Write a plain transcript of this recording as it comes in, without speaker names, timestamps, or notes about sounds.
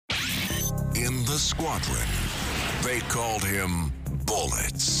in the squadron. They called him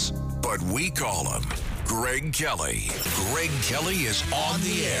Bullets, but we call him Greg Kelly. Greg Kelly is on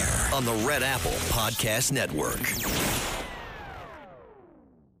the air on the Red Apple Podcast Network.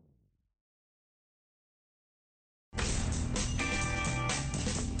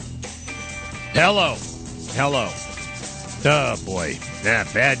 Hello. Oh, boy. Yeah,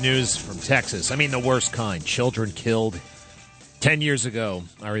 bad news from Texas. I mean, the worst kind. Children killed. 10 years ago,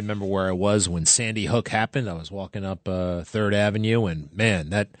 I remember where I was when Sandy Hook happened. I was walking up 3rd Avenue, and, man,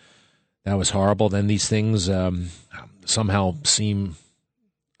 that was horrible. Then these things somehow seem,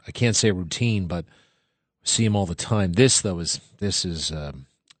 I can't say routine, but see them all the time. This is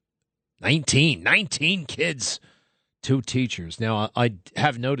 19 kids, 2 teachers. Now, I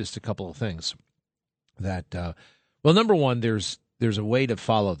have noticed a couple of things that, well, number one, there's a way to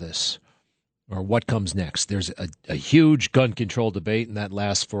follow this or what comes next. There's a huge gun control debate, and that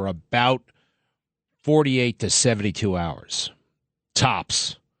lasts for about 48 to 72 hours.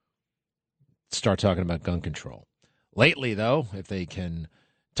 Tops. Start talking about gun control. Lately, though, if they can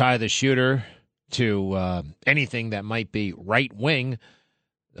tie the shooter to anything that might be right-wing,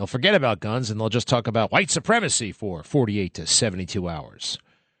 they'll forget about guns, and they'll just talk about white supremacy for 48 to 72 hours.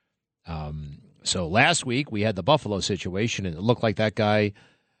 So last week, we had the Buffalo situation, and it looked like that guy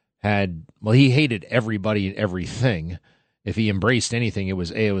he hated everybody and everything. If he embraced anything, it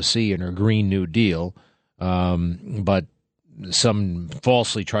was AOC and her Green New Deal. But some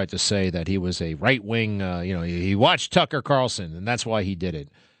falsely tried to say that he was a right-wing, he watched Tucker Carlson, and that's why he did it.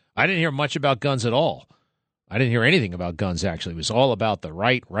 I didn't hear much about guns at all. I didn't hear anything about guns, actually. It was all about the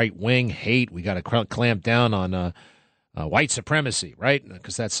right-wing hate. We got to clamp down on white supremacy, right?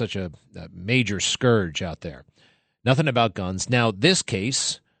 Because that's such a major scourge out there. Nothing about guns. Now, this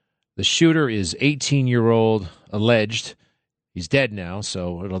case, the shooter is 18-year-old alleged. He's dead now,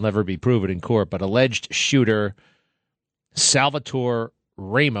 so it'll never be proven in court, but alleged shooter Salvatore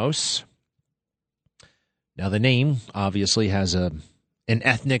Ramos. Now, the name obviously has an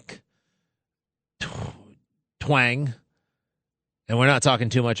ethnic twang, and we're not talking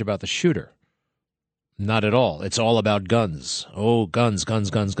too much about the shooter. Not at all. It's all about guns. Oh, guns.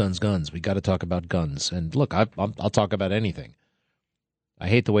 We got to talk about guns. And look, I'll talk about anything. I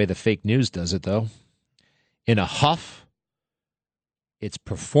hate the way the fake news does it, though. In a huff, it's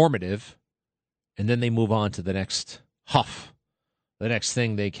performative, and then they move on to the next huff. The next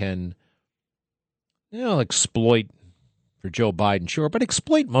thing they can, exploit for Joe Biden, sure, but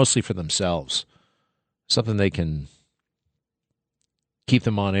exploit mostly for themselves. Something they can keep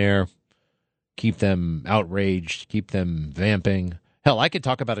them on air, keep them outraged, keep them vamping. Hell, I could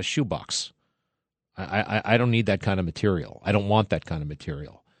talk about a shoebox. I don't need that kind of material. I don't want that kind of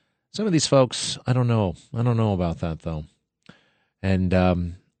material. Some of these folks, I don't know. I don't know about that, though. And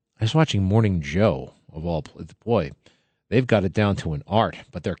I was watching Morning Joe, of all, boy, they've got it down to an art,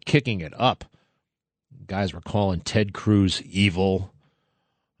 but they're kicking it up. Guys were calling Ted Cruz evil.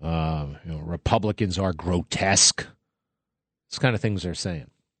 Republicans are grotesque. This kind of things they're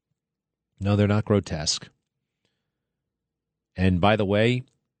saying. No, they're not grotesque. And by the way,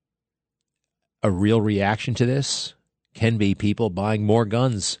 a real reaction to this can be people buying more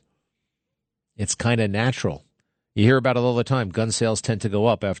guns. It's kind of natural. You hear about it all the time. Gun sales tend to go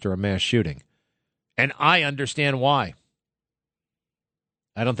up after a mass shooting. And I understand why.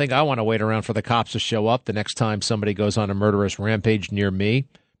 I don't think I want to wait around for the cops to show up the next time somebody goes on a murderous rampage near me.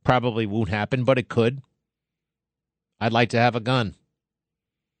 Probably won't happen, but it could. I'd like to have a gun.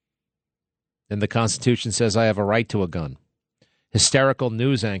 And the Constitution says I have a right to a gun. Hysterical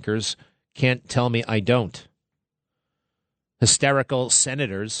news anchors can't tell me I don't. Hysterical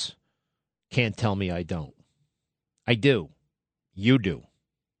senators can't tell me I don't. I do. You do.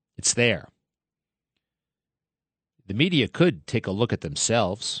 It's there. The media could take a look at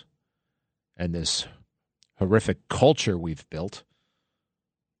themselves and this horrific culture we've built,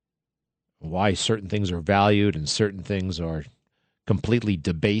 why certain things are valued and certain things are completely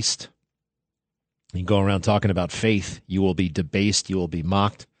debased. You go around talking about faith, you will be debased, you will be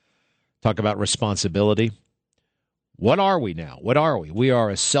mocked. Talk about responsibility. What are we now? What are we? We are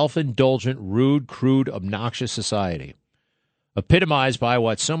a self-indulgent, rude, crude, obnoxious society, epitomized by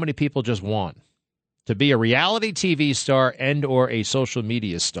what so many people just want, to be a reality TV star and or a social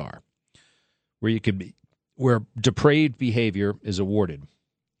media star, where you can be, where depraved behavior is awarded,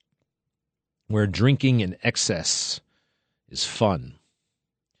 where drinking in excess is fun.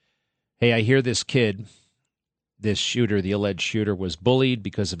 Hey, I hear this kid, this shooter, the alleged shooter, was bullied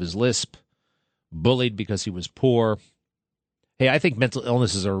because of his lisp, bullied because he was poor. Hey, I think mental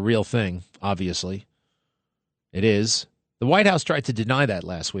illness is a real thing, obviously. It is. The White House tried to deny that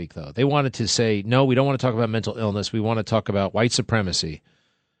last week, though. They wanted to say, no, we don't want to talk about mental illness. We want to talk about white supremacy,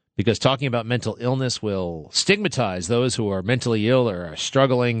 because talking about mental illness will stigmatize those who are mentally ill or are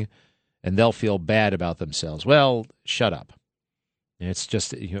struggling, and they'll feel bad about themselves. Well, shut up. It's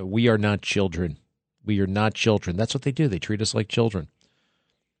just, we are not children. We are not children. That's what they do. They treat us like children.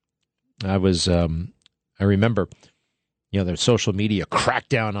 I remember, their social media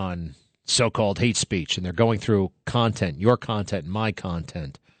crackdown on so-called hate speech, and they're going through content, your content, my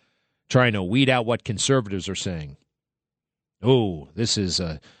content, trying to weed out what conservatives are saying. Oh,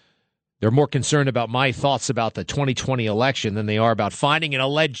 they're more concerned about my thoughts about the 2020 election than they are about finding an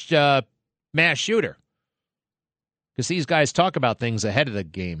alleged mass shooter. Because these guys talk about things ahead of the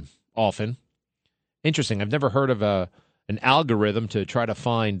game often. Interesting. I've never heard of an algorithm to try to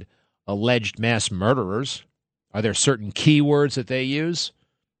find alleged mass murderers. Are there certain keywords that they use?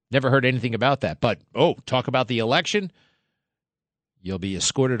 Never heard anything about that. But, talk about the election? You'll be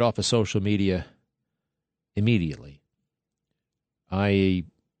escorted off of social media immediately. I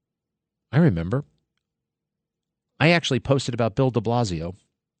remember. I actually posted about Bill de Blasio.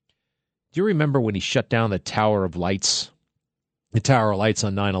 Do you remember when he shut down the Tower of Lights? The Tower of Lights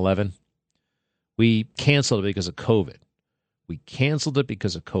on 9/11? We canceled it because of COVID.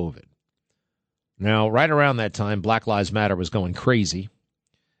 Now, right around that time, Black Lives Matter was going crazy,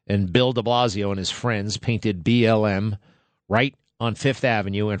 and Bill de Blasio and his friends painted BLM right on Fifth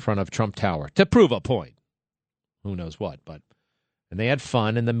Avenue in front of Trump Tower to prove a point. Who knows what, and they had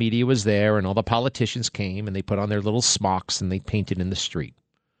fun, and the media was there, and all the politicians came, and they put on their little smocks, and they painted in the street.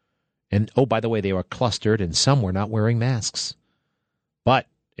 And, by the way, they were clustered, and some were not wearing masks. But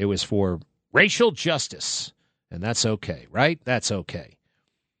it was for racial justice, and that's okay, right? That's okay.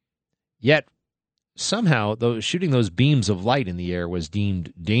 Yet, somehow, shooting those beams of light in the air was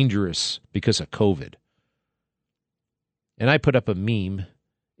deemed dangerous because of COVID. And I put up a meme.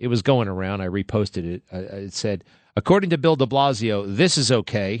 It was going around. I reposted it. It said, according to Bill de Blasio, this is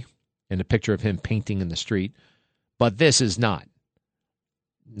okay, and a picture of him painting in the street, but this is not.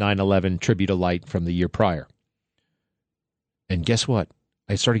 9/11 tribute of light from the year prior. And guess what?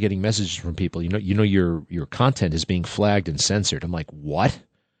 I started getting messages from people. Your content is being flagged and censored. I'm like, what?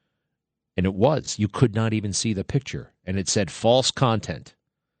 And it was. You could not even see the picture. And it said false content.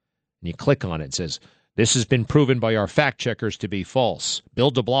 And you click on it. It says, this has been proven by our fact checkers to be false.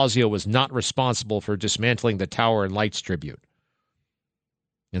 Bill de Blasio was not responsible for dismantling the Tower and Lights tribute.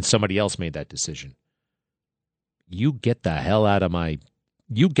 And somebody else made that decision. You get the hell out of my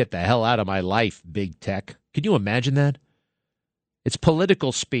life, big tech. Could you imagine that? It's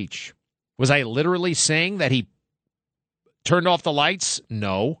political speech. Was I literally saying that he turned off the lights?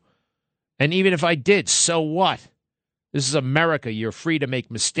 No. And even if I did, so what? This is America. You're free to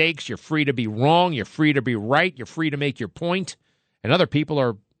make mistakes. You're free to be wrong. You're free to be right. You're free to make your point. And other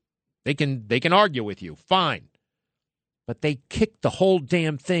people they can argue with you. Fine. But they kicked the whole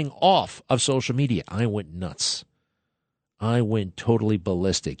damn thing off of social media. I went nuts. I went totally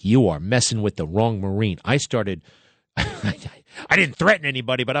ballistic. You are messing with the wrong Marine. I didn't threaten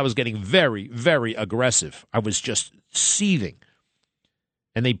anybody, but I was getting very, very aggressive. I was just seething.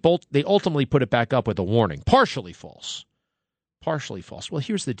 And they ultimately put it back up with a warning. Partially false. Well,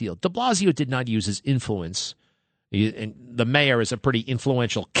 here's the deal. De Blasio did not use his influence. And the mayor is a pretty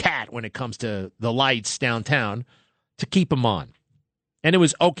influential cat when it comes to the lights downtown to keep him on. And it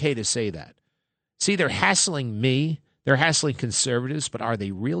was okay to say that. See, they're hassling me. They're hassling conservatives, but are they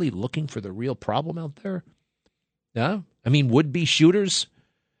really looking for the real problem out there? Yeah? I mean, would-be shooters?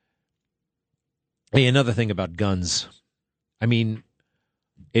 Hey, another thing about guns. I mean,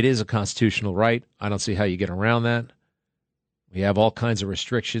 it is a constitutional right. I don't see how you get around that. We have all kinds of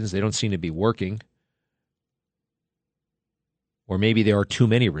restrictions. They don't seem to be working. Or maybe there are too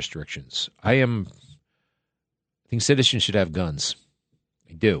many restrictions. I think citizens should have guns.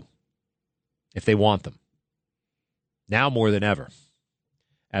 I do. If they want them. Now more than ever,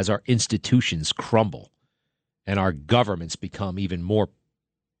 as our institutions crumble and our governments become even more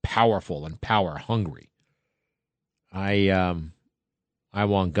powerful and power hungry, I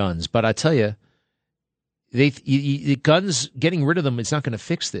want guns. But I tell you, the guns, getting rid of them is not going to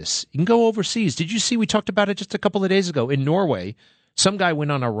fix this. You can go overseas. Did you see, we talked about it just a couple of days ago, in Norway, some guy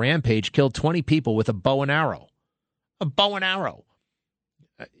went on a rampage, killed 20 people with a bow and arrow. A bow and arrow.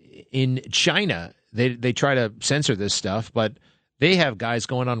 In China, they try to censor this stuff, but they have guys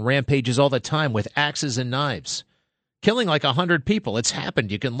going on rampages all the time with axes and knives, killing like 100 people. It's happened.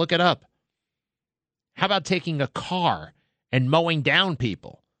 You can look it up. How about taking a car and mowing down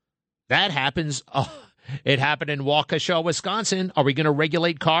people? That happens. Oh, it happened in Waukesha, Wisconsin. Are we going to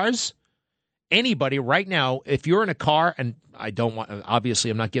regulate cars? anybody right now, if you're in a car, and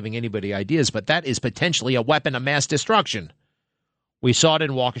obviously I'm not giving anybody ideas, but that is potentially a weapon of mass destruction. We saw it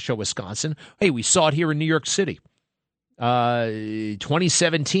in Waukesha, Wisconsin. Hey, we saw it here in New York City.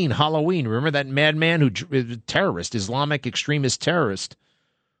 2017, Halloween. Remember that madman terrorist, Islamic extremist terrorist,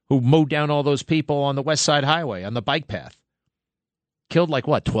 who mowed down all those people on the West Side Highway on the bike path? Killed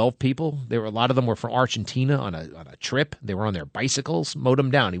 12 people. A lot of them were from Argentina on a trip. They were on their bicycles, mowed them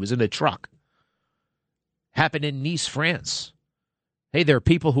down. He was in a truck. Happened in Nice, France. Hey, there are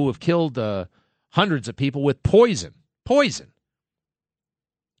people who have killed hundreds of people with poison. Poison.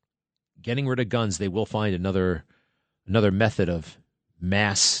 Getting rid of guns, they will find another method of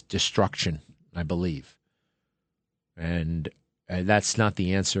mass destruction, I believe. And that's not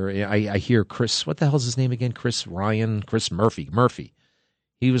the answer. I hear Chris, what the hell's his name again? Chris Murphy.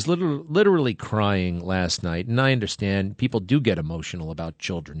 He was literally crying last night, and I understand people do get emotional about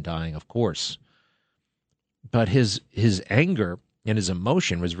children dying, of course. But his anger and his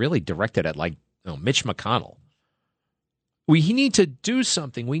emotion was really directed at Mitch McConnell. We need to do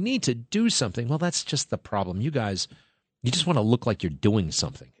something. We need to do something. Well, that's just the problem. You guys, you just want to look like you're doing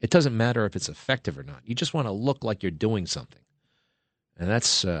something. It doesn't matter if it's effective or not. You just want to look like you're doing something. And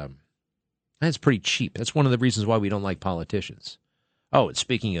that's pretty cheap. That's one of the reasons why we don't like politicians. Oh, and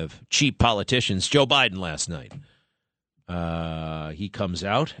speaking of cheap politicians, Joe Biden last night. He comes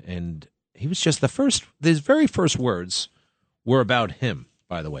out, and he was just his very first words were about him,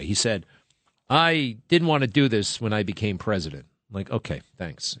 by the way. He said, I didn't want to do this when I became president. Okay,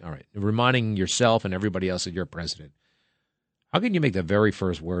 thanks. All right. Reminding yourself and everybody else that you're president. How can you make the very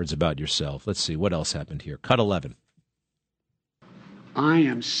first words about yourself? Let's see. What else happened here? Cut 11. I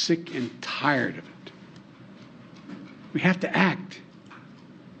am sick and tired of it. We have to act.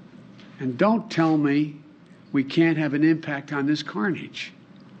 And don't tell me we can't have an impact on this carnage.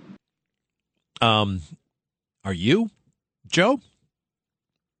 Are you, Joe?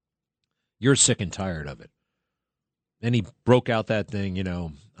 You're sick and tired of it. And he broke out that thing,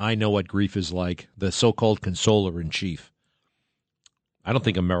 I know what grief is like, the so-called consoler in chief. I don't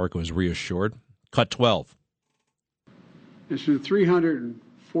think America was reassured. Cut 12. It's been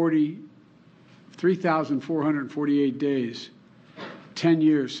 3,448 days, 10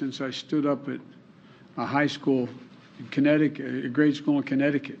 years since I stood up at a high school in Connecticut, a grade school in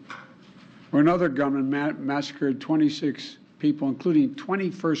Connecticut, where another gunman massacred 26 people, including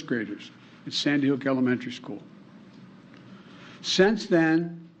 20 first graders at Sandy Hook Elementary School. Since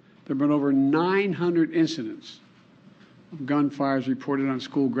then, there have been over 900 incidents of gunfires reported on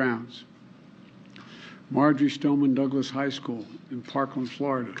school grounds. Marjorie Stoneman Douglas High School in Parkland,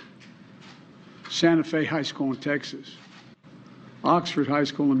 Florida. Santa Fe High School in Texas. Oxford High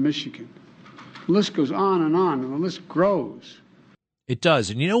School in Michigan. The list goes on, and the list grows. It does.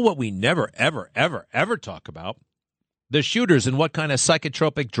 And you know what we never, ever, ever, ever talk about? The shooters and what kind of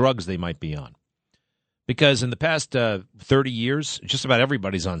psychotropic drugs they might be on. Because in the past 30 years, just about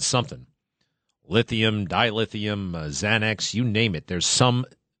everybody's on something. Lithium, dilithium, Xanax, you name it. There's some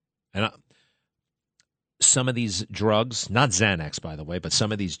of these drugs, not Xanax, by the way, but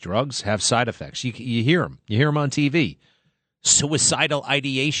some of these drugs have side effects. You hear them. You hear them on TV. Suicidal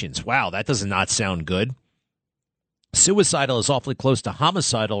ideations. Wow, that does not sound good. Suicidal is awfully close to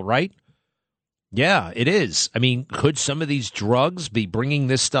homicidal, right? Yeah, it is. I mean, could some of these drugs be bringing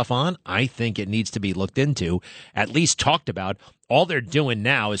this stuff on? I think it needs to be looked into, at least talked about. All they're doing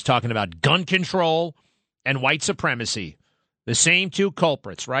now is talking about gun control and white supremacy. The same two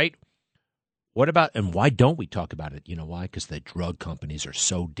culprits, right? What about, and why don't we talk about it? You know why? Because the drug companies are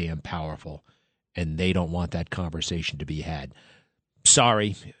so damn powerful, and they don't want that conversation to be had.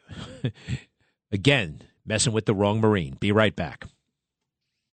 Sorry. Again, messing with the wrong Marine. Be right back.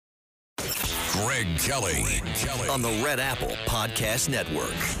 Greg Kelly on the Red Apple Podcast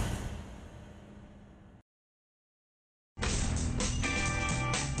Network.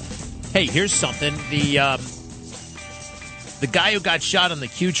 Hey, here's something. The guy who got shot on the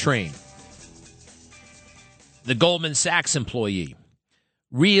Q train, the Goldman Sachs employee,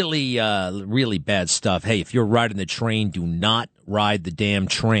 really bad stuff. Hey, if you're riding the train, do not ride the damn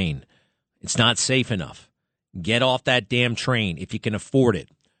train. It's not safe enough. Get off that damn train if you can afford it.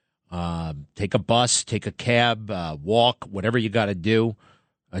 Take a bus, take a cab, walk, whatever you got to do.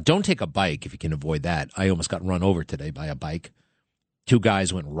 Don't take a bike if you can avoid that. I almost got run over today by a bike. Two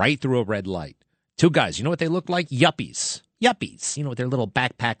guys went right through a red light. Two guys, you know what they look like? Yuppies. Yuppies, you know, with their little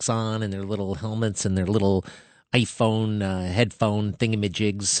backpacks on and their little helmets and their little iPhone headphone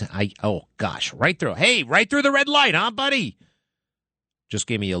thingamajigs. Oh, gosh, right through. Hey, right through the red light, huh, buddy? Just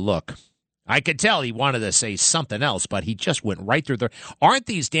gave me a look. I could tell he wanted to say something else, but he just went right through there. Aren't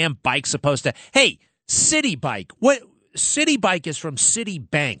these damn bikes supposed to? Hey, City Bike. What? City Bike is from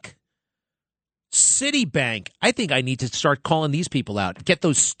Citibank. Citibank. I think I need to start calling these people out. Get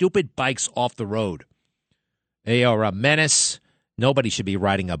those stupid bikes off the road. They are a menace. Nobody should be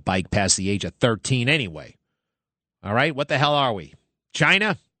riding a bike past the age of 13 anyway. All right? What the hell are we?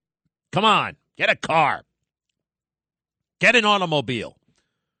 China? Come on. Get a car. Get an automobile.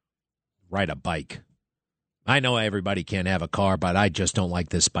 Ride a bike. I know everybody can't have a car, but I just don't like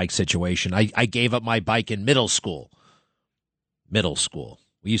this bike situation. I gave up my bike in middle school. Middle school.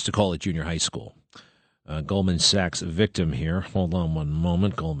 We used to call it junior high school. Goldman Sachs victim here. Hold on one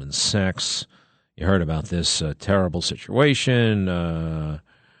moment. Goldman Sachs. You heard about this terrible situation.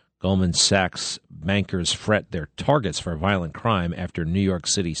 Goldman Sachs bankers fret their targets for violent crime after New York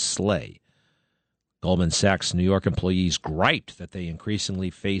City slay. Goldman Sachs New York employees griped that they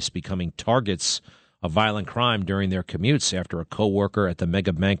increasingly face becoming targets of violent crime during their commutes after a co-worker at the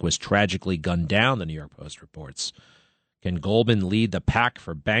mega bank was tragically gunned down, the New York Post reports. Can Goldman lead the pack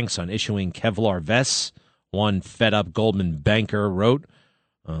for banks on issuing Kevlar vests? One fed-up Goldman banker wrote.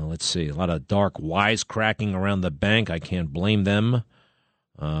 Let's see, a lot of dark wisecracking around the bank. I can't blame them.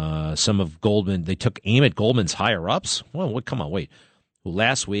 Some of Goldman, they took aim at Goldman's higher-ups? Well, come on, wait. Who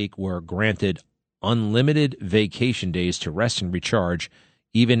last week were granted unlimited vacation days to rest and recharge,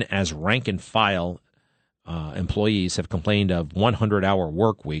 even as rank-and-file employees have complained of 100-hour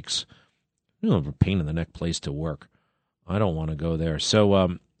work weeks. A pain in the neck place to work. I don't want to go there. So,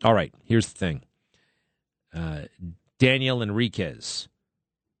 all right, here's the thing. Daniel Enriquez,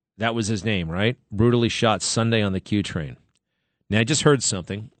 that was his name, right? Brutally shot Sunday on the Q train. Now, I just heard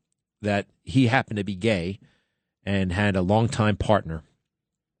something that he happened to be gay and had a longtime partner.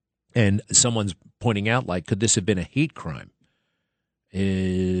 And someone's pointing out, like, could this have been a hate crime?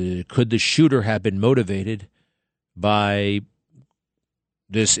 Could the shooter have been motivated by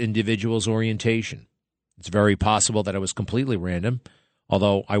this individual's orientation? It's very possible that it was completely random,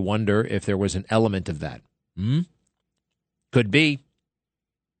 although I wonder if there was an element of that. Could be.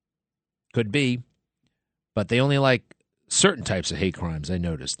 Could be. But they only like certain types of hate crimes, I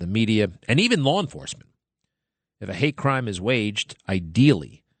noticed. The media, and even law enforcement. If a hate crime is waged,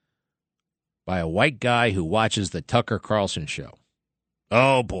 ideally, by a white guy who watches the Tucker Carlson show.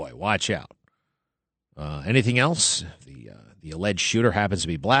 Oh, boy, watch out. Anything else? The alleged shooter happens to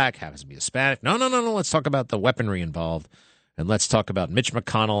be black, happens to be Hispanic. No. Let's talk about the weaponry involved, and let's talk about Mitch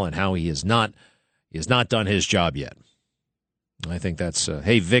McConnell and how he has not done his job yet. I think that's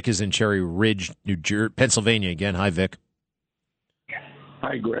hey, Vic is in Cherry Ridge, Pennsylvania again. Hi, Vic.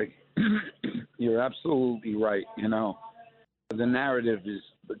 Hi, Greg. You're absolutely right. You know, the narrative is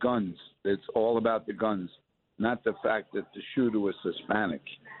the guns. It's all about the guns, not the fact that the shooter was Hispanic.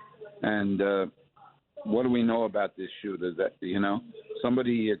 And what do we know about this shooter? That, you know,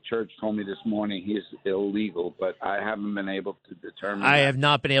 somebody at church told me this morning he's illegal, but I haven't been able to determine I that. have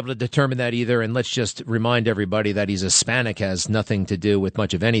not been able to determine that either, and let's just remind everybody that he's Hispanic has nothing to do with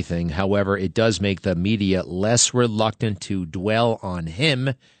much of anything. However, it does make the media less reluctant to dwell on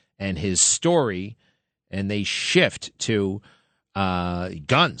him and his story, and they shift to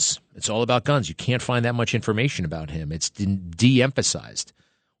guns. It's all about guns. You can't find that much information about him. It's de-emphasized.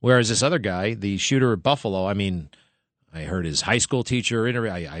 Whereas this other guy, the shooter at Buffalo, I mean, I heard his high school teacher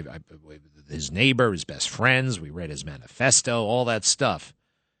interview, his neighbor, his best friends. We read his manifesto, all that stuff.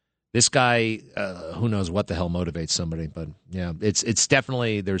 This guy, who knows what the hell motivates somebody, but yeah, it's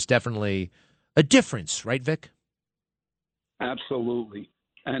definitely, there's definitely a difference, right, Vic? Absolutely.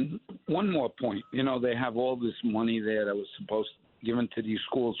 And one more point. You know, they have all this money there that was supposed to be given to these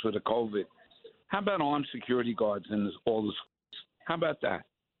schools for the COVID. How about armed security guards in all the schools? How about that?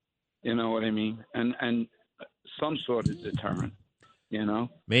 You know what I mean? And some sort of deterrent, you know?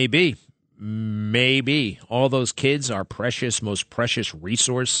 Maybe. All those kids are precious, most precious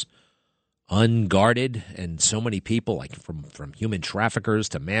resource, unguarded, and so many people, like from human traffickers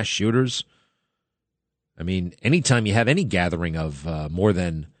to mass shooters. I mean, anytime you have any gathering of more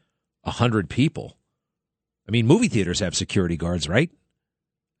than 100 people, I mean, movie theaters have security guards, right?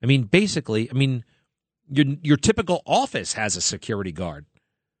 I mean, basically, your typical office has a security guard.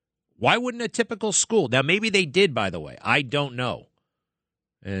 Why wouldn't a typical school? Now, maybe they did, by the way. I don't know.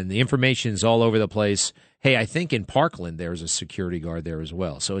 And the information's all over the place. Hey, I think in Parkland there's a security guard there as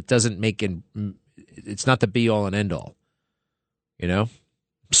well. So it doesn't make it, it's not the be-all and end-all. You know?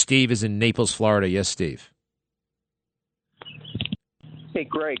 Steve is in Naples, Florida. Yes, Steve. Hey,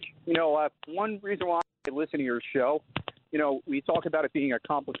 Greg. You know, one reason why I listen to your show, you know, we talk about it being a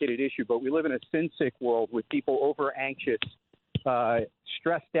complicated issue, but we live in a sin-sick world with people over-anxious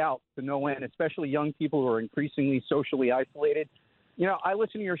stressed out to no end, especially young people who are increasingly socially isolated. You know, I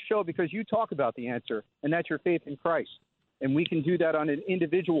listen to your show because you talk about the answer, and that's your faith in Christ. And we can do that on an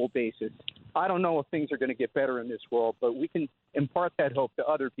individual basis. I don't know if things are going to get better in this world, but we can impart that hope to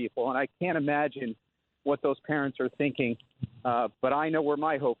other people. And I can't imagine what those parents are thinking. But I know where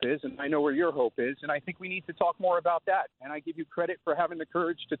my hope is, and I know where your hope is. And I think we need to talk more about that. And I give you credit for having the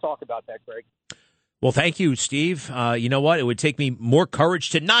courage to talk about that, Greg. Well, thank you, Steve. You know what? It would take me more courage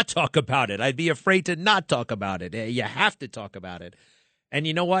to not talk about it. I'd be afraid to not talk about it. You have to talk about it. And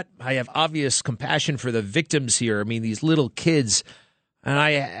you know what? I have obvious compassion for the victims here. I mean, these little kids. And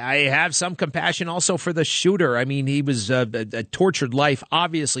I have some compassion also for the shooter. I mean, he was a tortured life,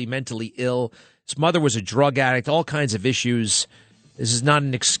 obviously mentally ill. His mother was a drug addict, all kinds of issues. This is not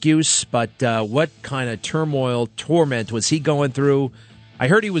an excuse, but what kind of turmoil, torment was he going through? I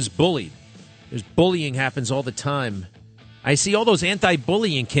heard he was bullied. There's bullying happens all the time. I see all those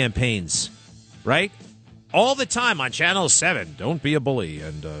anti-bullying campaigns, right? All the time on Channel 7. Don't be a bully,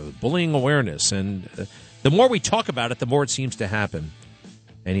 and bullying awareness. And the more we talk about it, the more it seems to happen.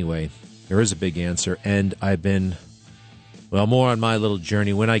 Anyway, there is a big answer, and I've been, well, more on my little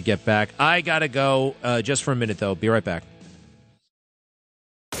journey when I get back. I got to go just for a minute, though. Be right back.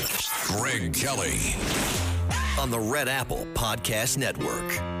 Greg Kelly on the Red Apple Podcast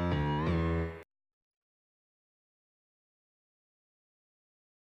Network.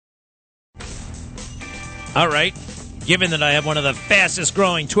 All right. Given that I have one of the fastest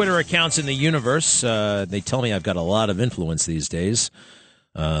growing Twitter accounts in the universe, they tell me I've got a lot of influence these days.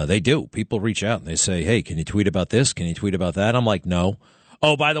 They do. People reach out and they say, hey, can you tweet about this? Can you tweet about that? I'm like, no.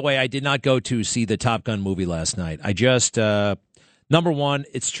 Oh, by the way, I did not go to see the Top Gun movie last night. I just, number one,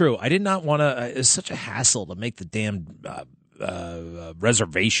 it's true. I did not want to, it's such a hassle to make the damn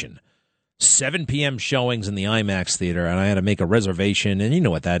reservation. 7 p.m. showings in the IMAX theater, and I had to make a reservation, and you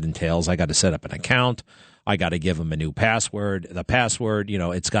know what that entails. I got to set up an account. I got to give them a new password. The password, you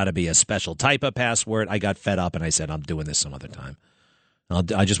know, it's got to be a special type of password. I got fed up, and I said, I'm doing this some other time.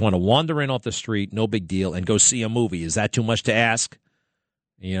 I just want to wander in off the street, no big deal, and go see a movie. Is that too much to ask?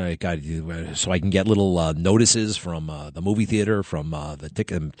 You know, so I can get little notices from the movie theater, from the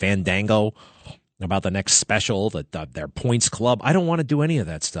ticket Fandango about the next special, their points club. I don't want to do any of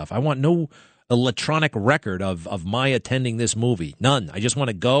that stuff. I want no electronic record of my attending this movie. None. I just want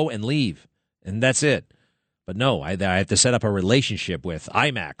to go and leave, and that's it. But no, I have to set up a relationship with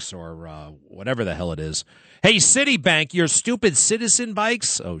IMAX or whatever the hell it is. Hey, Citibank, your stupid Citizen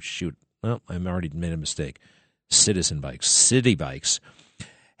bikes. Oh, shoot. Well, I already made a mistake. Citizen bikes. City bikes.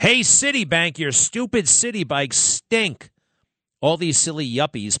 Hey, Citibank, your stupid city bikes stink. All these silly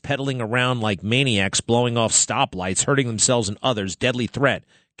yuppies pedaling around like maniacs, blowing off stoplights, hurting themselves and others. Deadly threat.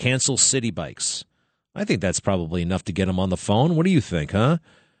 Cancel city bikes. I think that's probably enough to get them on the phone. What do you think, huh?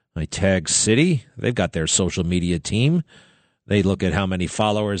 I tag Citi. They've got their social media team. They look at how many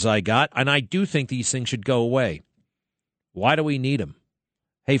followers I got, and I do think these things should go away. Why do we need them?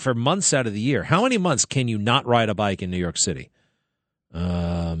 Hey, for months out of the year, how many months can you not ride a bike in New York City?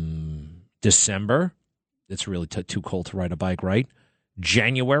 December, it's really too cold to ride a bike, right?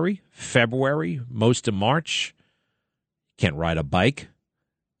 January, February, most of March, can't ride a bike.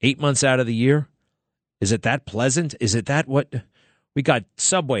 8 months out of the year, is it that pleasant? Is it that what? We got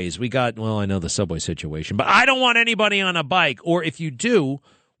subways. Well, I know the subway situation, but I don't want anybody on a bike. Or if you do,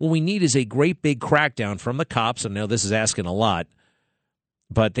 what we need is a great big crackdown from the cops. I know this is asking a lot,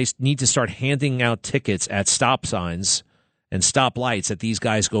 but they need to start handing out tickets at stop signs and stop lights that these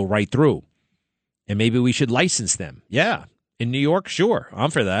guys go right through. And maybe we should license them. Yeah. In New York, sure.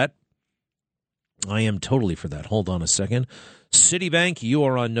 I'm for that. I am totally for that. Hold on a second. Citibank, you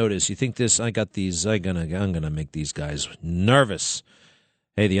are on notice. You think this? I got these. I'm gonna make these guys nervous.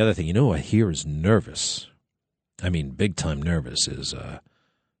 Hey, the other thing, you know who I hear is nervous. I mean, big time nervous is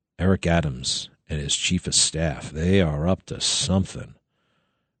Eric Adams and his chief of staff. They are up to something.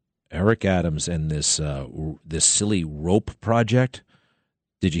 Eric Adams and this silly rope project.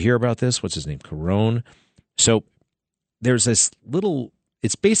 Did you hear about this? What's his name? Carone. So there's this little.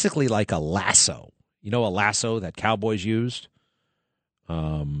 It's basically like a lasso. You know, a lasso that cowboys used?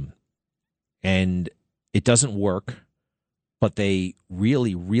 And it doesn't work, but they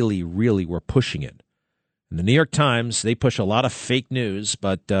really, really, really were pushing it. And the New York Times, they push a lot of fake news,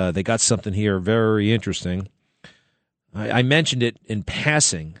 but they got something here very interesting. I mentioned it in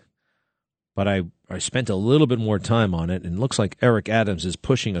passing, but I spent a little bit more time on it, and it looks like Eric Adams is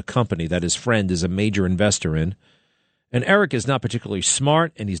pushing a company that his friend is a major investor in. And Eric is not particularly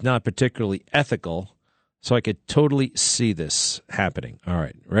smart, and he's not particularly ethical, so I could totally see this happening. All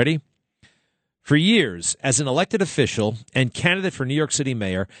right, ready? For years, as an elected official and candidate for New York City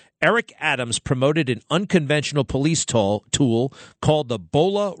mayor, Eric Adams promoted an unconventional police tool called the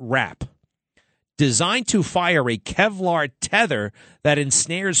BolaWrap, designed to fire a Kevlar tether that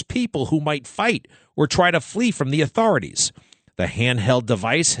ensnares people who might fight or try to flee from the authorities. The handheld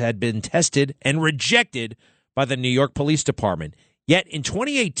device had been tested and rejected by the New York Police Department. Yet in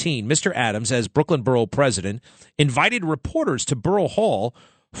 2018, Mr. Adams, as Brooklyn Borough president, invited reporters to Borough Hall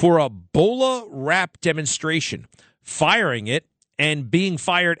for a BolaWrap demonstration, firing it and being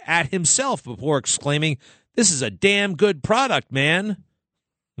fired at himself before exclaiming, "This is a damn good product, man."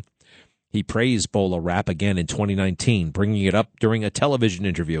 He praised BolaWrap again in 2019, bringing it up during a television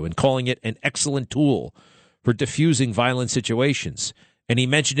interview and calling it an excellent tool for diffusing violent situations. And he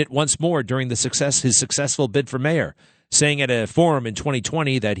mentioned it once more during his successful bid for mayor, saying at a forum in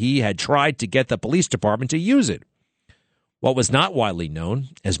 2020 that he had tried to get the police department to use it. What was not widely known,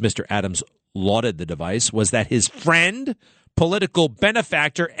 as Mr. Adams lauded the device, was that his friend, political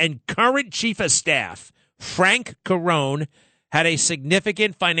benefactor, and current chief of staff, Frank Carone, had a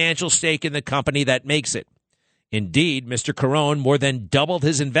significant financial stake in the company that makes it. Indeed, Mr. Carone more than doubled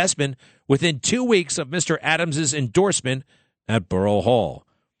his investment within 2 weeks of Mr. Adams' endorsement at Borough Hall.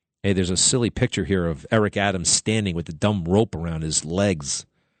 Hey, there's a silly picture here of Eric Adams standing with the dumb rope around his legs.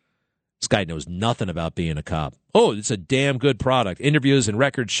 This guy knows nothing about being a cop. Oh, it's a damn good product. Interviews and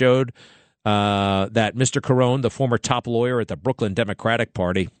records showed that Mr. Carone, the former top lawyer at the Brooklyn Democratic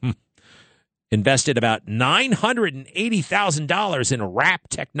Party, invested about $980,000 in Wrap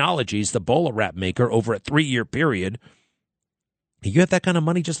Technologies, the BolaWrap maker, over a 3-year period. You have that kind of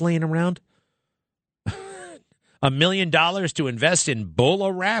money just laying around? $1 million to invest in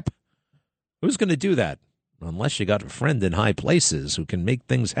BolaWrap? Who's going to do that? Unless you got a friend in high places who can make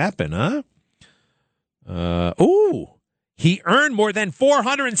things happen, huh? He earned more than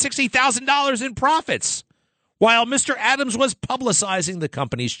 $460,000 in profits while Mr. Adams was publicizing the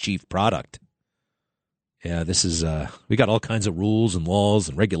company's chief product. Yeah, this is, we got all kinds of rules and laws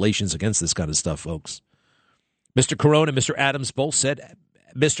and regulations against this kind of stuff, folks. Mr. Carone and Mr. Adams both said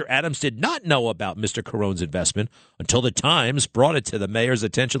Mr. Adams did not know about Mr. Carone's investment until the Times brought it to the mayor's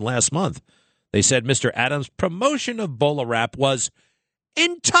attention last month. They said Mr. Adams' promotion of BolaWrap was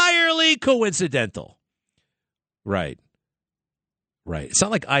entirely coincidental. Right. It's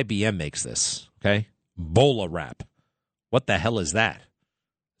not like IBM makes this, okay? BolaWrap. What the hell is that?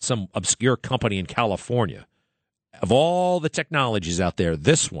 Some obscure company in California. Of all the technologies out there,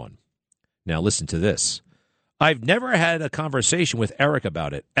 this one. Now listen to this. I've never had a conversation with Eric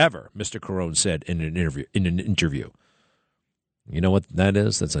about it, ever, Mr. Carone said in an interview. You know what that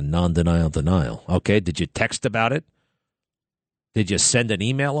is? That's a non-denial denial. Okay, did you text about it? Did you send an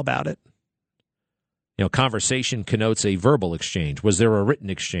email about it? You know, conversation connotes a verbal exchange. Was there a written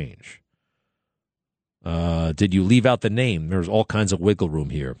exchange? Did you leave out the name? There's all kinds of wiggle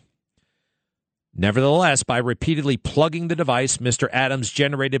room here. Nevertheless, by repeatedly plugging the device, Mr. Adams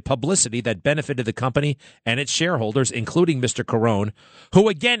generated publicity that benefited the company and its shareholders, including Mr. Carone, who,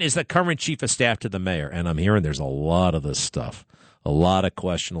 again, is the current chief of staff to the mayor. And I'm hearing there's a lot of this stuff, a lot of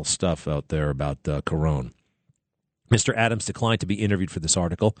questionable stuff out there about Carone. Mr. Adams declined to be interviewed for this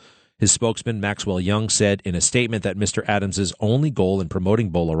article. His spokesman, Maxwell Young, said in a statement that Mr. Adams' only goal in promoting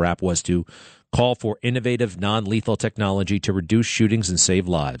BolaWrap was to call for innovative, non-lethal technology to reduce shootings and save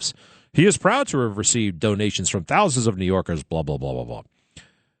lives. He is proud to have received donations from thousands of New Yorkers, blah, blah, blah, blah, blah.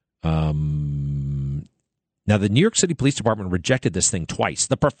 Now, the New York City Police Department rejected this thing twice.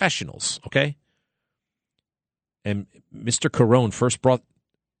 The professionals, okay? And Mr. Carone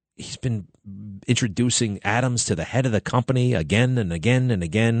he's been introducing Adams to the head of the company again and again and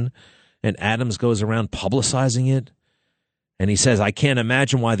again, and Adams goes around publicizing it. And he says, I can't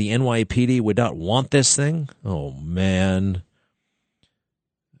imagine why the NYPD would not want this thing. Oh, man.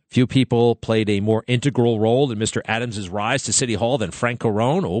 Few people played a more integral role in Mr. Adams' rise to City Hall than Frank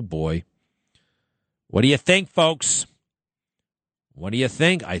Carone. Oh, boy. What do you think, folks? What do you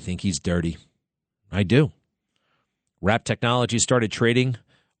think? I think he's dirty. I do. Wrap Technologies started trading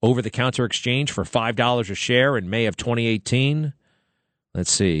over-the-counter exchange for $5 a share in May of 2018.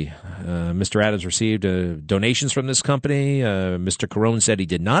 Let's see. Mr. Adams received donations from this company. Mr. Carone said he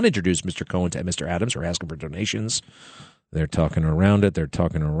did not introduce Mr. Cohen to Mr. Adams or ask him for donations. They're talking around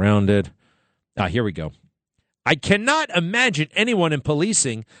it. Here we go. I cannot imagine anyone in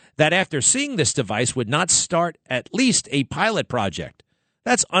policing that after seeing this device would not start at least a pilot project.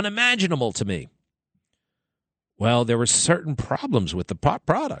 That's unimaginable to me. Well, there were certain problems with the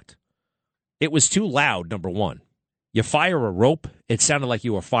product. It was too loud, number one. You fire a rope, it sounded like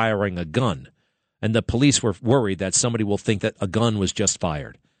you were firing a gun. And the police were worried that somebody will think that a gun was just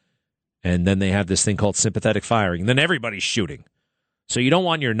fired. And then they have this thing called sympathetic firing. And then everybody's shooting. So you don't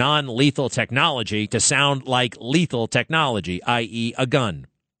want your non-lethal technology to sound like lethal technology, i.e. a gun.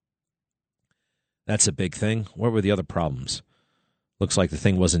 That's a big thing. What were the other problems? Looks like the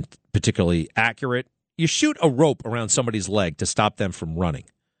thing wasn't particularly accurate. You shoot a rope around somebody's leg to stop them from running.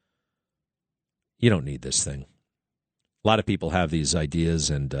 You don't need this thing. A lot of people have these ideas,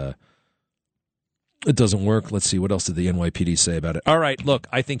 and it doesn't work. Let's see, what else did the NYPD say about it? All right, look,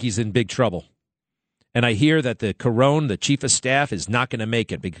 I think he's in big trouble. And I hear that the Carone, the chief of staff, is not going to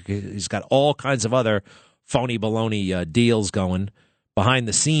make it because he's got all kinds of other phony baloney deals going behind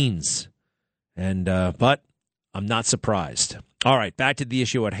the scenes. And but I'm not surprised. All right, back to the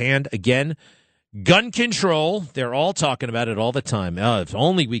issue at hand. Again, gun control. They're all talking about it all the time. If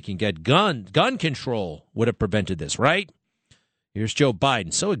only we can get gun control would have prevented this, right? Here's Joe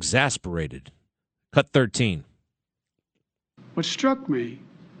Biden, so exasperated. Cut 13. What struck me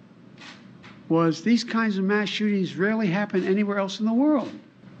was these kinds of mass shootings rarely happen anywhere else in the world.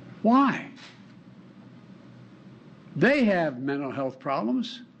 Why? They have mental health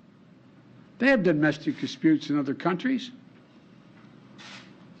problems. They have domestic disputes in other countries.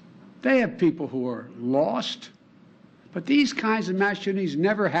 They have people who are lost. But these kinds of mass shootings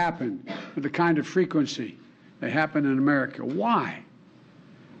never happen with the kind of frequency they happen in America. Why?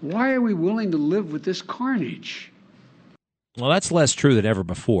 Why are we willing to live with this carnage? Well, that's less true than ever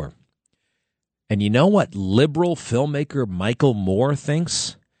before. And you know what liberal filmmaker Michael Moore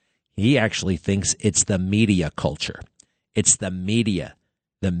thinks? He actually thinks it's the media culture. It's the media.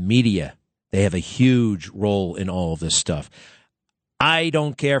 The media. They have a huge role in all of this stuff. I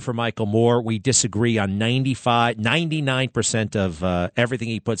don't care for Michael Moore. We disagree on 99% of everything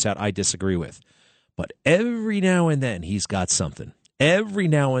he puts out, I disagree with. But every now and then, he's got something. Every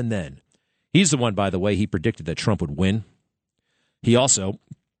now and then. He's the one, by the way, he predicted that Trump would win. He also,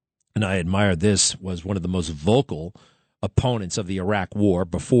 and I admire this, was one of the most vocal opponents of the Iraq War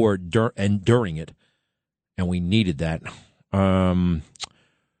before and during it. And we needed that.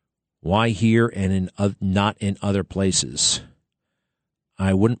 Why here and not in other places?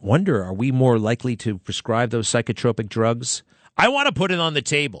 I wouldn't wonder, are we more likely to prescribe those psychotropic drugs? I want to put it on the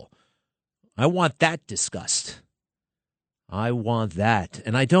table. I want that discussed. I want that.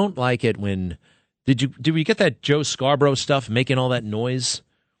 And I don't like it when, did we get that Joe Scarborough stuff making all that noise?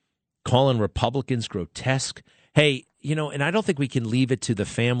 Calling Republicans grotesque? Hey, and I don't think we can leave it to the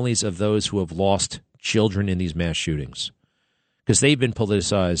families of those who have lost children in these mass shootings. Because they've been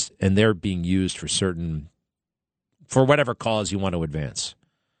politicized and they're being used for whatever cause you want to advance.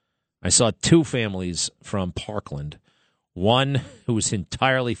 I saw two families from Parkland, one who was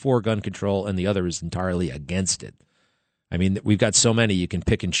entirely for gun control and the other is entirely against it. I mean, we've got so many you can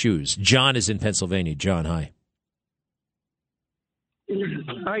pick and choose. John is in Pennsylvania. John, hi.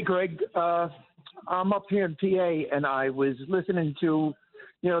 Hi, Greg. I'm up here in PA, and I was listening to,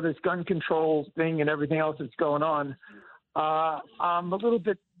 this gun control thing and everything else that's going on. I'm a little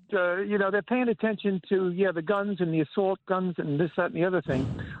bit, they're paying attention to, the guns and the assault guns and this, that, and the other thing.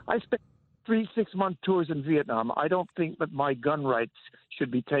 I spent 3 6-month tours in Vietnam. I don't think that my gun rights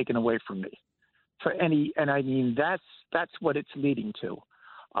should be taken away from me for any, and I mean, that's what it's leading to.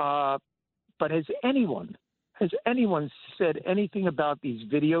 But has anyone said anything about these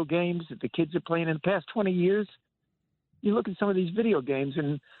video games that the kids are playing in the past 20 years? You look at some of these video games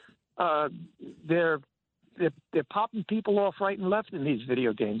and they're popping people off right and left in these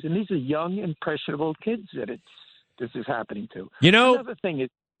video games. And these are young, impressionable kids that this is happening to. Another thing is,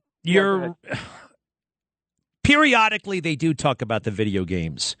 periodically they do talk about the video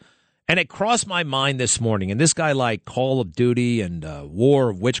games. And it crossed my mind this morning. And this guy like Call of Duty and War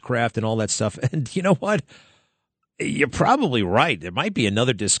of Witchcraft and all that stuff. And you know what? You're probably right. There might be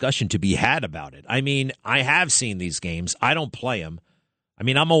another discussion to be had about it. I mean, I have seen these games. I don't play them. I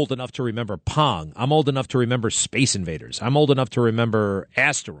mean, I'm old enough to remember Pong. I'm old enough to remember Space Invaders. I'm old enough to remember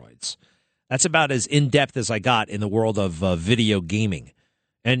Asteroids. That's about as in-depth as I got in the world of video gaming.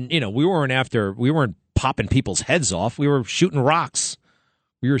 And, we weren't popping people's heads off. We were shooting rocks.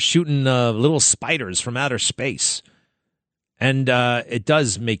 We were shooting little spiders from outer space. And it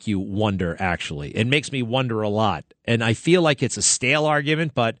does make you wonder, actually. It makes me wonder a lot. And I feel like it's a stale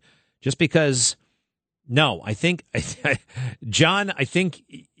argument, but just because, no, I think, John, I think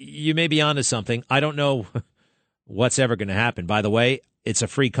you may be onto something. I don't know what's ever going to happen. By the way, it's a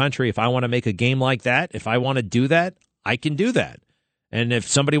free country. If I want to make a game like that, if I want to do that, I can do that. And if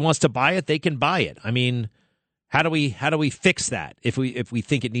somebody wants to buy it, they can buy it. I mean, how do we fix that if we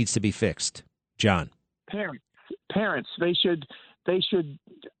think it needs to be fixed, John? Parents, they should they should.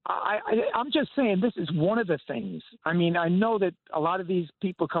 I'm just saying this is one of the things. I mean, I know that a lot of these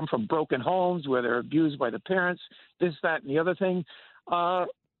people come from broken homes where they're abused by the parents, this, that, and the other thing.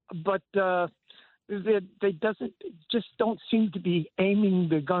 But they just don't seem to be aiming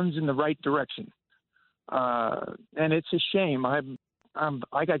the guns in the right direction. And it's a shame. I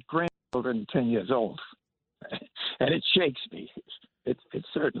got grandchildren 10 years old, and it shakes me. It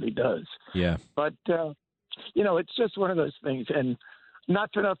certainly does. Yeah. But it's just one of those things. And not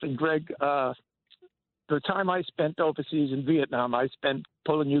for nothing, Greg. The time I spent overseas in Vietnam, I spent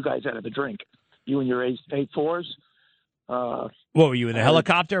pulling you guys out of the drink. You and your A4s. What were you in the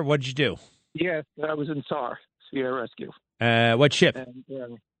helicopter? What did you do? Yes, I was in SAR, Sierra Rescue. What ship?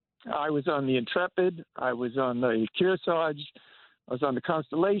 And, I was on the Intrepid. I was on the Kearsarge. I was on the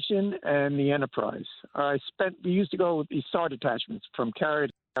Constellation and the Enterprise. We used to go with these SAR detachments from carrier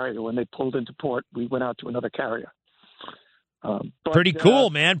to carrier. When they pulled into port, we went out to another carrier. Pretty cool,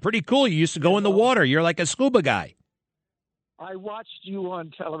 man. Pretty cool. You used to go in the water. You're like a scuba guy. I watched you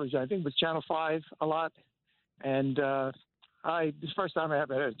on television. I think it was Channel 5 a lot. And this is the first time I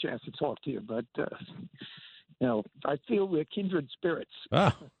ever had a chance to talk to you. But, I feel we're kindred spirits.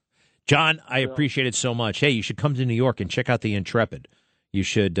 Oh. John, I appreciate it so much. Hey, you should come to New York and check out the Intrepid. You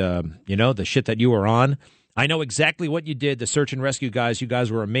should, the shit that you were on. I know exactly what you did, the search and rescue guys. You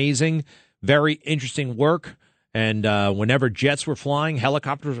guys were amazing. Very interesting work. And whenever jets were flying,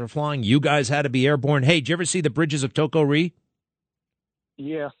 helicopters were flying, you guys had to be airborne. Hey, did you ever see The Bridges of Toko-Ri?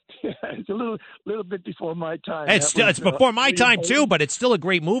 Yeah, it's a little bit before my time. It's before my time, too, but it's still a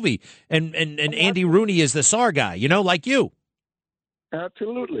great movie. And Andy Rooney is the SAR guy, like you.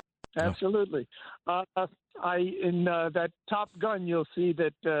 Absolutely. Absolutely. In that Top Gun, you'll see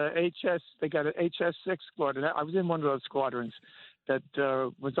that they got an HS-6 squadron. I was in one of those squadrons that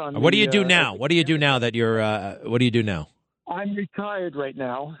was on. What do you do now? What do you do now that you're? What do you do now? I'm retired right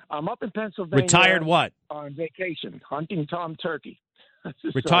now. I'm up in Pennsylvania. Retired what? On vacation, hunting tom turkey.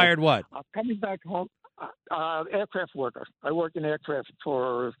 Retired what? I'm coming back home. Aircraft worker. I worked in aircraft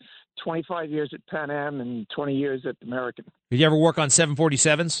for 25 years at Pan Am and 20 years at American. Did you ever work on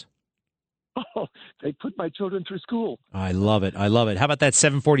 747s? Oh, they put my children through school. I love it. How about that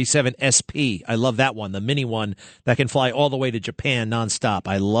 747 SP? I love that one, the mini one that can fly all the way to Japan nonstop.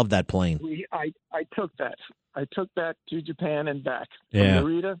 I love that plane. I took that. I took that to Japan and back. Yeah. From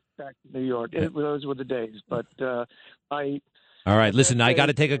Narita back to New York. Those were the days. But All right, listen, I got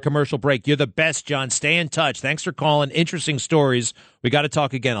to take a commercial break. You're the best, John. Stay in touch. Thanks for calling. Interesting stories. We got to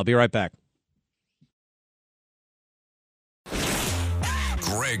talk again. I'll be right back.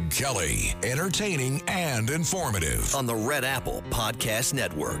 Greg Kelly, entertaining and informative. On the Red Apple Podcast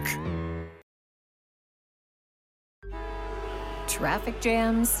Network. Traffic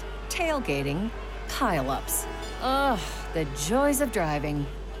jams, tailgating, pileups. Ugh, the joys of driving.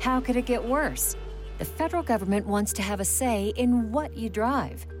 How could it get worse? The federal government wants to have a say in what you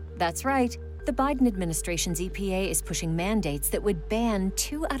drive. That's right. The Biden administration's EPA is pushing mandates that would ban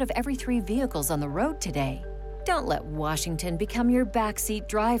 2 out of every 3 vehicles on the road today. Don't let Washington become your backseat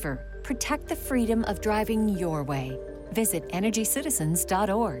driver. Protect the freedom of driving your way. Visit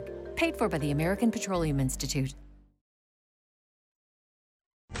EnergyCitizens.org. Paid for by the American Petroleum Institute.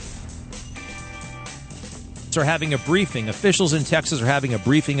 Are having a briefing. Officials in Texas are having a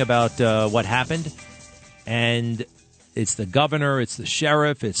briefing about what happened. And it's the governor, it's the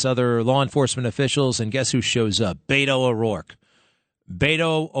sheriff, it's other law enforcement officials. And guess who shows up? Beto O'Rourke.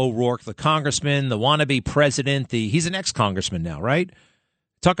 Beto O'Rourke, the congressman, the wannabe president. He's an ex-congressman now, right?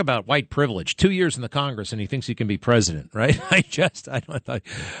 Talk about white privilege. 2 years in the Congress, and he thinks he can be president, right?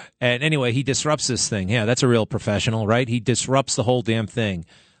 And anyway, he disrupts this thing. Yeah, that's a real professional, right? He disrupts the whole damn thing.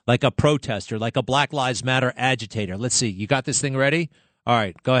 Like a protester, like a Black Lives Matter agitator. Let's see. You got this thing ready? All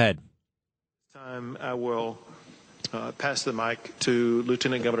right, go ahead. Time I will pass the mic to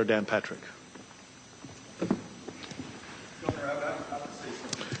Lieutenant Governor Dan Patrick.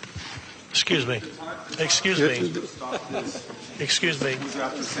 Excuse me.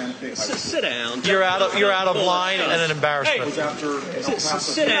 Sit down. You're out of line and an embarrassment.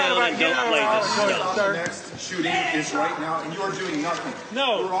 Sit down and don't play this stuff. Next shooting is right now, and you are doing nothing.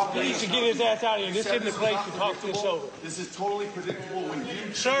 No, he needs to get his ass out of here. This isn't the place to talk this over. This is totally predictable when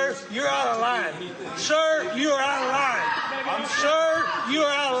you... Sir, you're out of line. Sir, you are out of line. Sir, you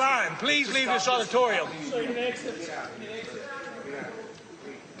are out of line. Please leave this auditorium.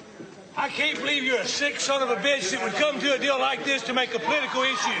 I can't believe you're a sick son of a bitch that would come to a deal like this to make a political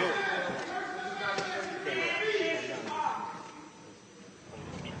issue.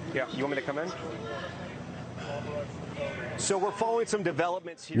 Yeah, you want me to come in? So we're following some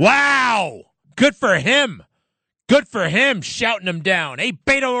developments here. Wow! Good for him. Good for him, shouting him down. Hey,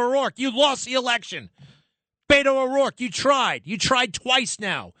 Beto O'Rourke, you lost the election. Beto O'Rourke, you tried. You tried twice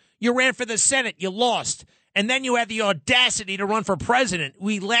now. You ran for the Senate. You lost. And then you had the audacity to run for president.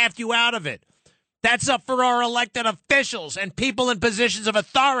 We laughed you out of it. That's up for our elected officials and people in positions of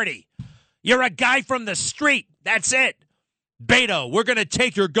authority. You're a guy from the street. That's it. Beto, we're going to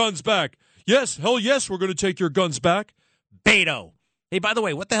take your guns back. Yes, hell yes, we're going to take your guns back. Beto. Hey, by the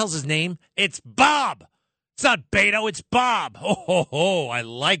way, what the hell's his name? It's Bob. It's not Beto, it's Bob. Oh, I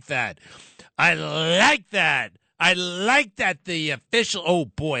like that. I like that. I like that the official. Oh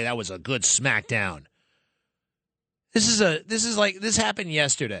boy, that was a good smackdown. This happened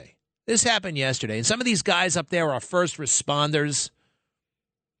yesterday. This happened yesterday. And some of these guys up there are first responders,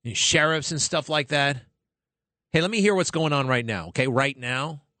 sheriffs and stuff like that. Hey, let me hear what's going on right now. Okay, right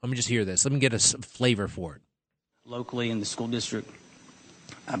now. Let me just hear this. Let me get a flavor for it. Locally in the school district,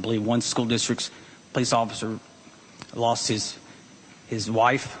 I believe one school district's police officer lost his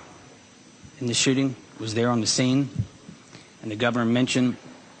wife in the shooting, was there on the scene. And the governor mentioned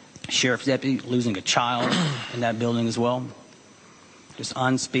sheriff's deputy losing a child in that building as well. Just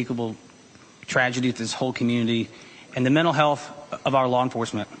unspeakable tragedy to this whole community. And the mental health of our law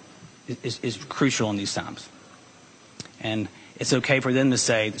enforcement is crucial in these times. And it's okay for them to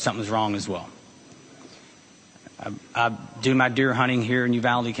say that something's wrong as well. I do my deer hunting here in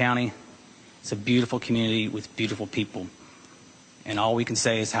Uvalde County. It's a beautiful community with beautiful people. And all we can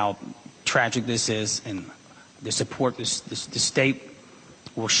say is how tragic this is, and the support the state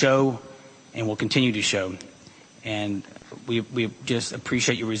will show and will continue to show. And we just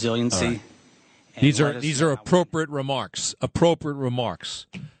appreciate your resiliency. Right. These are appropriate remarks. Appropriate remarks.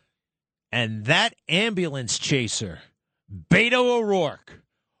 And that ambulance chaser, Beto O'Rourke.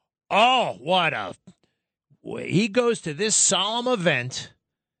 Oh, he goes to this solemn event.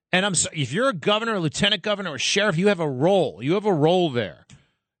 And I'm sorry, if you're a governor, a lieutenant governor, or sheriff, you have a role. You have a role there.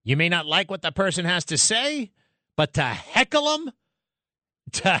 You may not like what the person has to say, but to heckle him,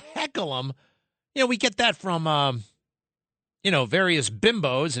 we get that from, various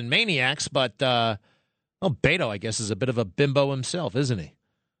bimbos and maniacs. But, Beto, I guess, is a bit of a bimbo himself, isn't he?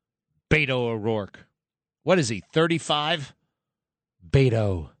 Beto O'Rourke. What is he, 35?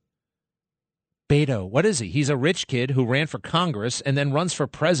 Beto, what is he? He's a rich kid who ran for Congress and then runs for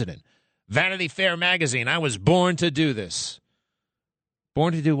president. Vanity Fair magazine, I was born to do this.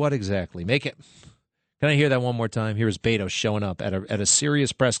 Born to do what exactly? Make it. Can I hear that one more time? Here's Beto showing up at a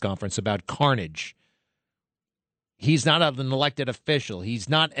serious press conference about carnage. He's not an elected official. He's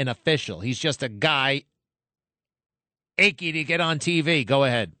not an official. He's just a guy achy to get on TV. Go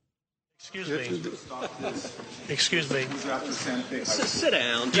ahead. Excuse me. Sit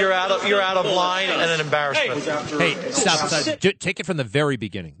down. You're out of line and an embarrassment. Hey, stop. Take it from the very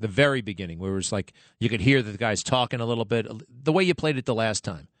beginning. The very beginning, where it was like you could hear the guy's talking a little bit. The way you played it the last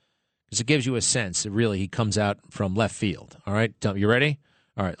time, because it gives you a sense that really he comes out from left field. All right, you ready?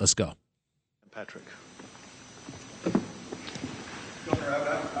 All right, let's go. Patrick.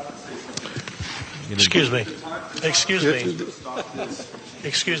 Excuse me.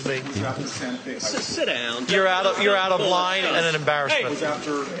 Sit down. You're out of line and an embarrassment.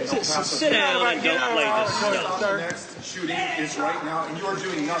 Sit down and don't play this stuff. The next shooting is right now, and you are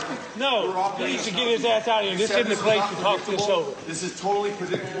doing nothing. No, he needs to get his ass out of here. This isn't the place to talk this over. This is totally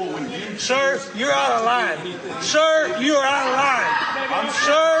predictable when you... Sir, you're out of line. Sir, you are out of line.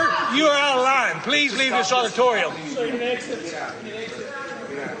 Sir, you are out of line. Please leave this auditorium.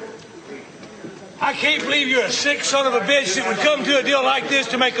 I can't believe you're a sick son of a bitch that would come to a deal like this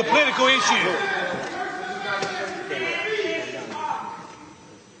to make a political issue.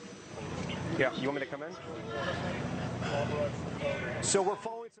 Yeah, you want me to come in? So we're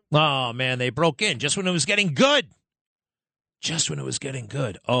following some... Oh, man, they broke in just when it was getting good.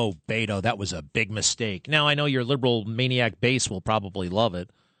 Oh, Beto, that was a big mistake. Now, I know your liberal maniac base will probably love it,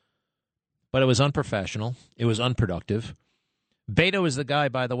 but it was unprofessional. It was unproductive. Beto is the guy,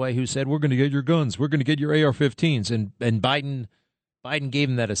 by the way, who said, we're going to get your guns. We're going to get your AR-15s. And Biden gave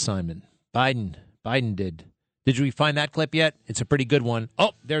him that assignment. Biden did. Did we find that clip yet? It's a pretty good one.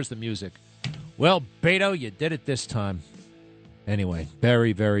 Oh, there's the music. Well, Beto, you did it this time. Anyway,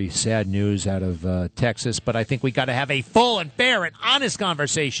 very, very sad news out of Texas. But I think we got to have a full and fair and honest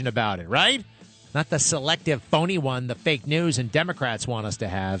conversation about it, right? Not the selective, phony one the fake news and Democrats want us to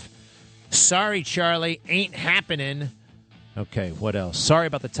have. Sorry, Charlie, ain't happening. Okay, what else? Sorry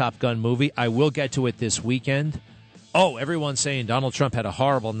about the Top Gun movie. I will get to it this weekend. Oh, everyone's saying Donald Trump had a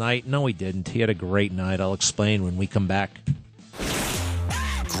horrible night. No, he didn't. He had a great night. I'll explain when we come back.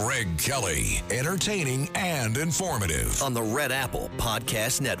 Greg Kelly, entertaining and informative. On the Red Apple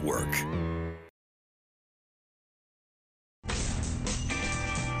Podcast Network.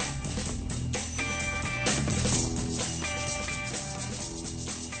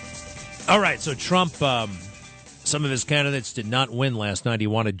 All right, so Trump, some of his candidates did not win last night. He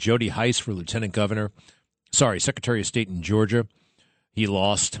wanted Jody Hice for Secretary of State in Georgia. He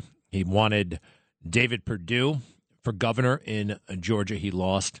lost. He wanted David Perdue for governor in Georgia. He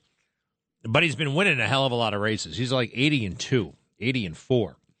lost. But he's been winning a hell of a lot of races. He's like 80-2,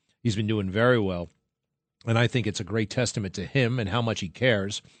 80-4. He's been doing very well. And I think it's a great testament to him and how much he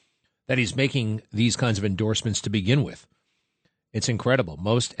cares that he's making these kinds of endorsements to begin with. It's incredible.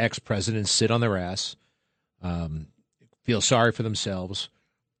 Most ex-presidents sit on their ass, feel sorry for themselves,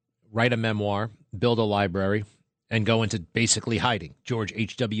 write a memoir, build a library, and go into basically hiding. George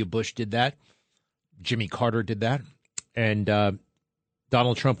H.W. Bush did that. Jimmy Carter did that. And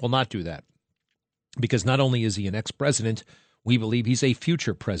Donald Trump will not do that. Because not only is he an ex-president, we believe he's a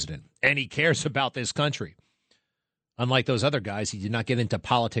future president. And he cares about this country. Unlike those other guys, he did not get into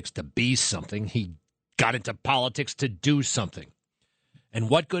politics to be something. He got into politics to do something. And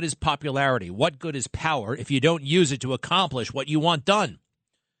what good is popularity? What good is power if you don't use it to accomplish what you want done?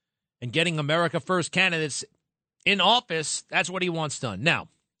 And getting America First candidates in office, that's what he wants done. Now,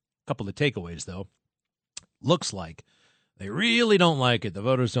 a couple of takeaways, though. Looks like they really don't like it. The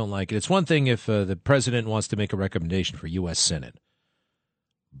voters don't like it. It's one thing if the president wants to make a recommendation for U.S. Senate.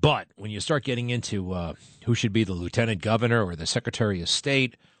 But when you start getting into who should be the lieutenant governor or the secretary of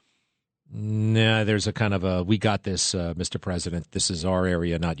state, there's a kind of a, we got this, Mr. President. This is our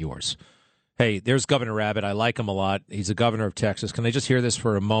area, not yours. Hey, there's Governor Abbott. I like him a lot. He's the governor of Texas. Can I just hear this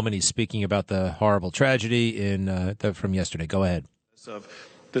for a moment? He's speaking about the horrible tragedy from yesterday. Go ahead. Of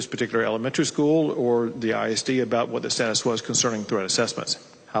this particular elementary school or the ISD about what the status was concerning threat assessments.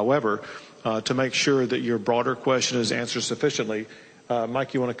 However, to make sure that your broader question is answered sufficiently,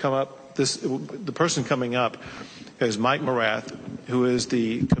 Mike, you want to come up? The person coming up is Mike Morath, who is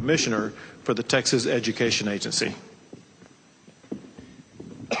the commissioner for the Texas Education Agency.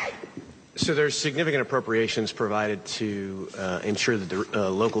 So there's significant appropriations provided to ensure that the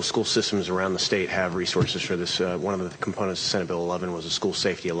local school systems around the state have resources for this. One of the components of Senate Bill 11 was a school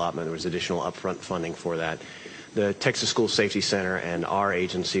safety allotment. There was additional upfront funding for that. The Texas School Safety Center and our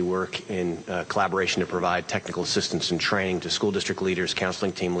agency work in collaboration to provide technical assistance and training to school district leaders,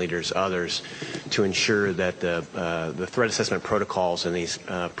 counseling team leaders, others, to ensure that the threat assessment protocols and these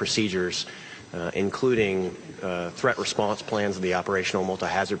procedures, including threat response plans and the operational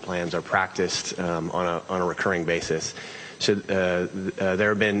multi-hazard plans, are practiced on a recurring basis. So there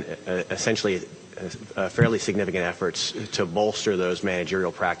have been essentially fairly significant efforts to bolster those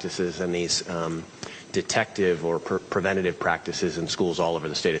managerial practices and these detective or preventative practices in schools all over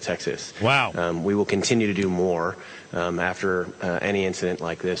the state of Texas. Wow. We will continue to do more. After any incident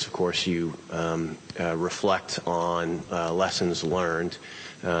like this, of course, you reflect on lessons learned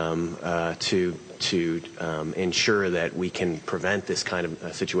to ensure that we can prevent this kind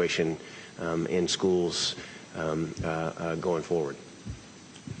of situation in schools going forward.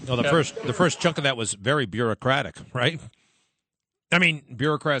 Well, the first chunk of that was very bureaucratic, right? I mean,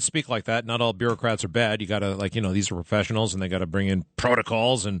 bureaucrats speak like that. Not all bureaucrats are bad. You got to, these are professionals, and they got to bring in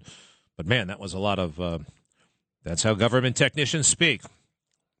protocols. But man, that was a lot of. That's how government technicians speak.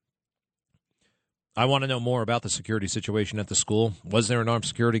 I want to know more about the security situation at the school. Was there an armed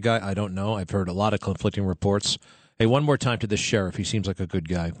security guy? I don't know. I've heard a lot of conflicting reports. Hey, one more time to the sheriff. He seems like a good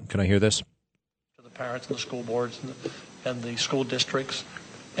guy. Can I hear this? To the parents and the school boards and the school districts,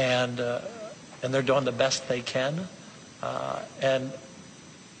 and they're doing the best they can. And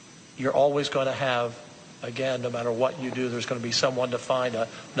you're always going to have, again, no matter what you do, there's going to be someone to find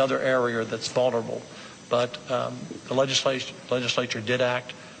another area that's vulnerable. But the legislature did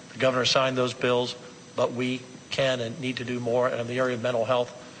act. The governor signed those bills, but we can and need to do more. And in the area of mental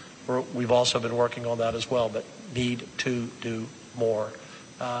health, we've also been working on that as well, but need to do more.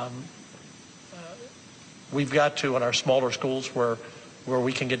 We've got to, in our smaller schools where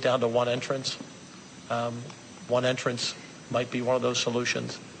we can get down to one entrance, one entrance might be one of those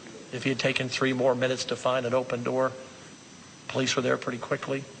solutions. If you had taken 3 more minutes to find an open door, police were there pretty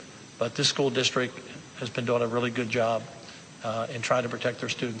quickly. But this school district has been doing a really good job in trying to protect their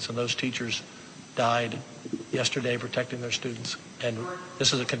students. And those teachers died yesterday protecting their students. And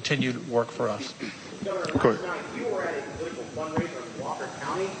this is a continued work for us. Governor, last night you were at a political fundraiser in Walker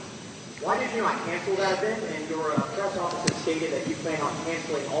County. Why did you not cancel that event? And your press office has stated that you plan on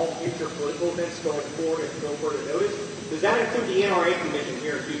canceling all future political events going forward until further notice. Does that include the NRA convention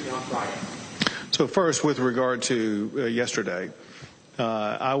here in Houston on Friday? So first, with regard to yesterday,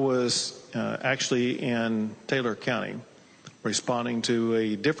 I was actually in Taylor County responding to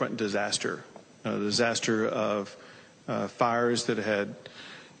a different disaster, a disaster of fires that had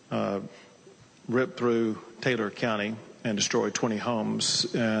ripped through Taylor County and destroyed 20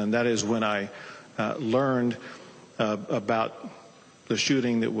 homes. And that is when I learned about the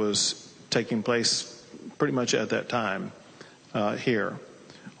shooting that was taking place pretty much at that time here.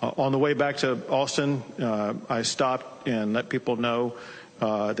 On the way back to Austin, I stopped and let people know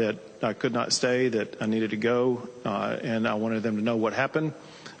that I could not stay, that I needed to go, and I wanted them to know what happened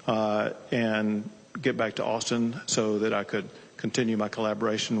and get back to Austin so that I could continue my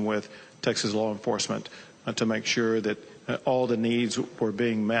collaboration with Texas law enforcement to make sure that all the needs were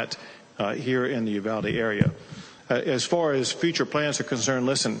being met here in the Uvalde area. As far as future plans are concerned,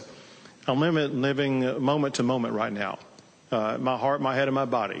 listen, I'm living moment to moment right now. My heart, my head, and my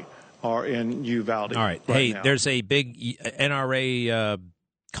body are in Uvalde. All right. Hey, now. There's a big NRA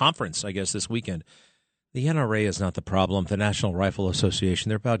conference, I guess, this weekend. The NRA is not the problem. The National Rifle Association,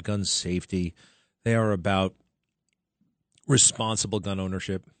 they're about gun safety. They are about responsible gun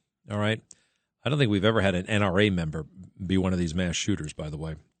ownership. All right. I don't think we've ever had an NRA member be one of these mass shooters, by the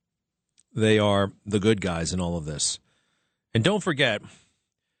way. They are the good guys in all of this. And don't forget,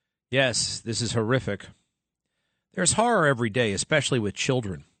 yes, this is horrific. There's horror every day, especially with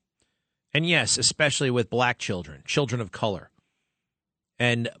children. And yes, especially with black children, children of color.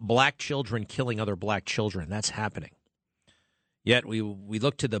 And black children killing other black children. That's happening. Yet we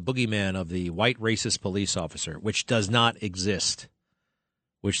look to the boogeyman of the white racist police officer, which does not exist.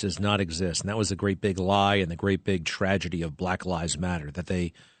 Which does not exist. And that was the great big lie and the great big tragedy of Black Lives Matter, that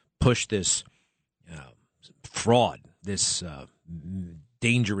they pushed this fraud, this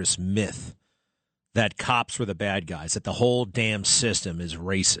dangerous myth that cops were the bad guys, that the whole damn system is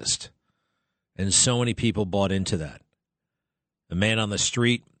racist. And so many people bought into that. The man on the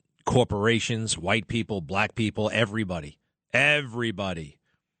street, corporations, white people, black people, everybody. Everybody.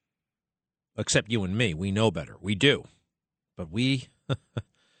 Except you and me. We know better. We do. But we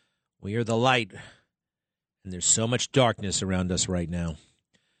are the light. And there's so much darkness around us right now.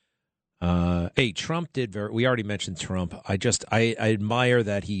 Hey, Trump did we already mentioned Trump. I admire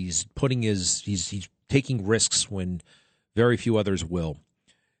that he's taking risks when very few others will.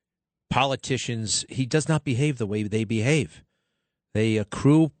 Politicians, he does not behave the way they behave. They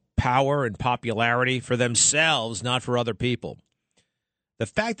accrue power and popularity for themselves, not for other people. The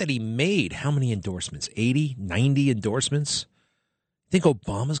fact that he made how many endorsements? 80, 90 endorsements? Think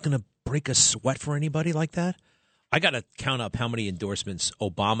Obama's going to break a sweat for anybody like that? I got to count up how many endorsements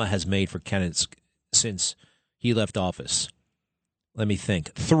Obama has made for candidates since he left office. Let me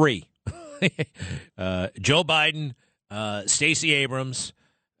think. 3. Joe Biden, Stacey Abrams,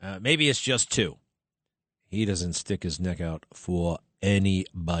 maybe it's just 2. He doesn't stick his neck out for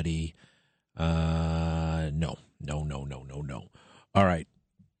anybody. No. All right.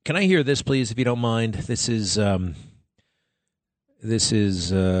 Can I hear this, please, if you don't mind? This is Joe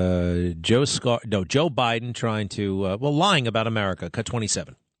Biden trying to, lying about America. Cut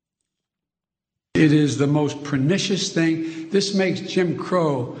 27. It is the most pernicious thing. This makes Jim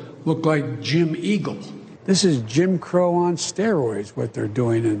Crow look like Jim Eagle. This is Jim Crow on steroids, what they're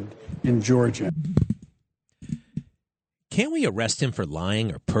doing in Georgia. Can't we arrest him for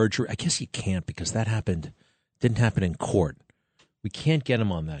lying or perjury? I guess you can't because that didn't happen in court. We can't get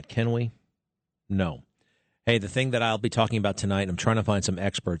him on that, can we? No. Hey, the thing that I'll be talking about tonight, I'm trying to find some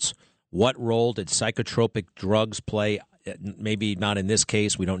experts. What role did psychotropic drugs play? Maybe not in this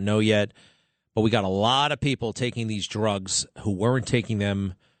case. We don't know yet. But we got a lot of people taking these drugs who weren't taking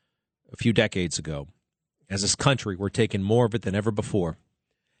them a few decades ago. As this country, we're taking more of it than ever before.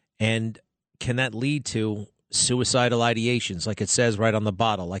 And can that lead to suicidal ideations, like it says right on the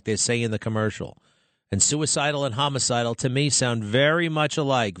bottle, like they say in the commercial? And suicidal and homicidal, to me, sound very much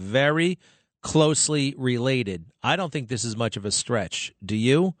alike, very closely related. I don't think this is much of a stretch. Do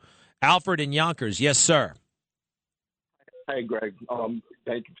you? Alfred in Yonkers. Yes, sir. Hey, Greg.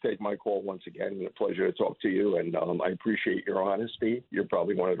 Thank you for taking my call once again. It's a pleasure to talk to you, and I appreciate your honesty. You're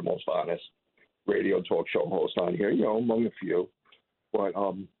probably one of the most honest radio talk show hosts on here, among a few. But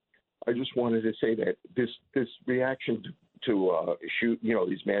I just wanted to say that this reaction to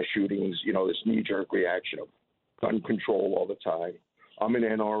these mass shootings, this knee-jerk reaction of gun control all the time. I'm an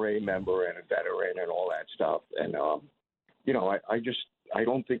NRA member and a veteran and all that stuff. And, I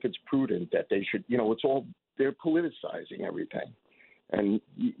don't think it's prudent that they should, they're politicizing everything. And,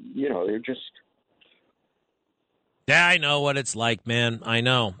 they're just. Yeah, I know what it's like, man. I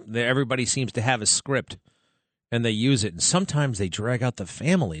know. Everybody seems to have a script and they use it. And sometimes they drag out the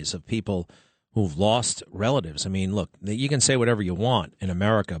families of people who've lost relatives. I mean, look, you can say whatever you want in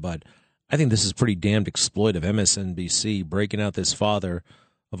America, but I think this is pretty damned exploitive. MSNBC breaking out this father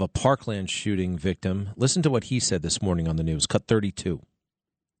of a Parkland shooting victim. Listen to what he said this morning on the news. Cut 32.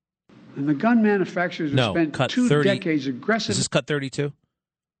 And the gun manufacturers have spent cut 2 30 decades aggressively. Is this cut 32?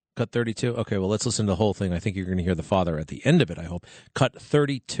 Cut 32? Okay, well, let's listen to the whole thing. I think you're going to hear the father at the end of it, I hope. Cut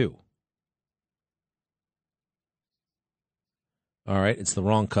 32. All right, it's the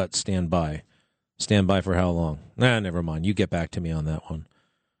wrong cut. Stand by. Stand by for how long? Nah, never mind. You get back to me on that one.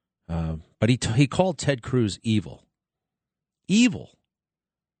 But he called Ted Cruz evil. Evil.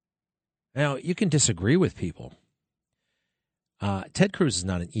 Now, you can disagree with people. Ted Cruz is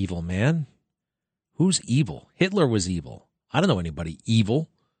not an evil man. Who's evil? Hitler was evil. I don't know anybody evil.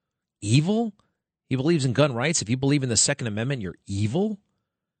 Evil? He believes in gun rights. If you believe in the Second Amendment, you're evil?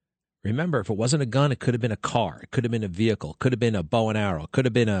 Remember, if it wasn't a gun, it could have been a car. It could have been a vehicle. It could have been a bow and arrow. It could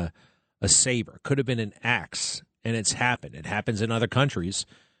have been a saber. It could have been an axe. And it's happened. It happens in other countries.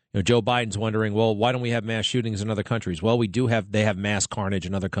 You know, Joe Biden's wondering, well, why don't we have mass shootings in other countries? Well, they have mass carnage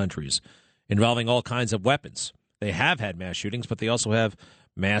in other countries involving all kinds of weapons. They have had mass shootings, but they also have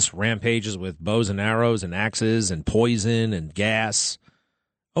mass rampages with bows and arrows and axes and poison and gas.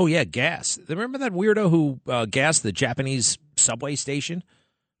 Oh, yeah, gas. Remember that weirdo who gassed the Japanese subway station?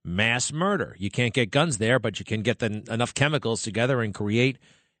 Mass murder. You can't get guns there, but you can get enough chemicals together and create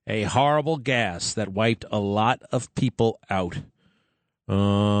a horrible gas that wiped a lot of people out.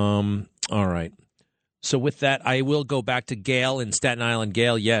 All right. So with that, I will go back to Gail in Staten Island.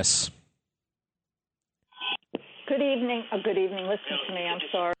 Gail, yes. Good evening. Good evening. Listen to me. I'm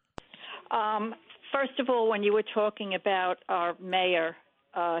sorry. First of all, when you were talking about our mayor,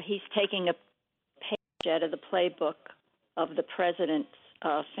 he's taking a page out of the playbook of the president's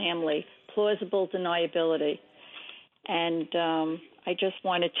family, plausible deniability. And I just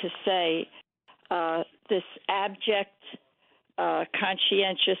wanted to say this abject,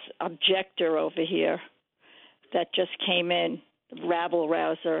 conscientious objector over here that just came in,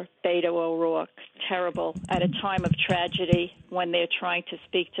 rabble-rouser, Beto O'Rourke, terrible, at a time of tragedy when they're trying to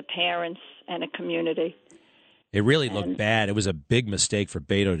speak to parents and a community. It really looked bad. It was a big mistake for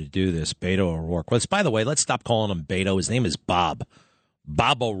Beto to do this, Beto O'Rourke. By the way, let's stop calling him Beto. His name is Bob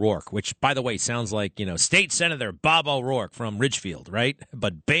O'Rourke, which, by the way, sounds like, State Senator Bob O'Rourke from Ridgefield, right?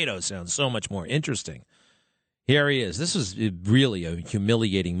 But Beto sounds so much more interesting. Here he is. This was really a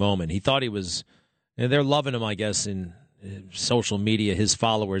humiliating moment. He thought he was, they're loving him, I guess, in social media, his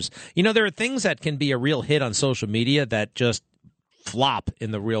followers. There are things that can be a real hit on social media that just flop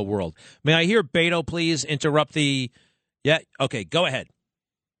in the real world. May I hear Beto, please, interrupt the... Yeah, okay, go ahead.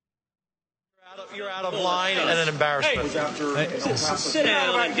 You're out of line and an embarrassment. Sit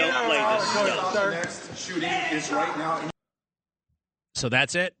down and don't play this stuff. The next shooting is right now. So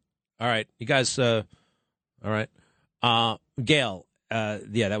that's it? All right. You guys, all right. Gail,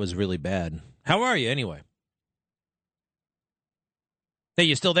 yeah, that was really bad. How are you anyway? Hey,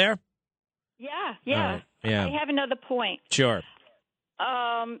 you still there? Yeah. Right. Yeah. I have another point. Sure.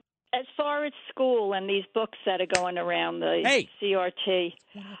 As far as school and these books that are going around, the CRT,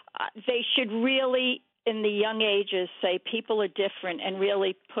 they should really, in the young ages, say people are different and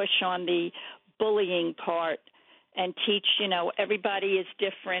really push on the bullying part and teach, everybody is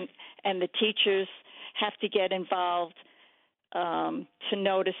different, and the teachers have to get involved to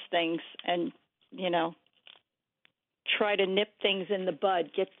notice things and, try to nip things in the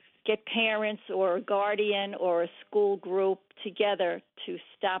bud. Get parents or a guardian or a school group together to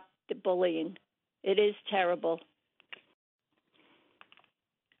stop the bullying. It is terrible.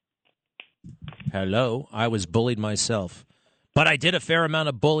 Hello. I was bullied myself. But I did a fair amount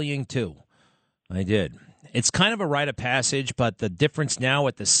of bullying, too. I did. It's kind of a rite of passage, but the difference now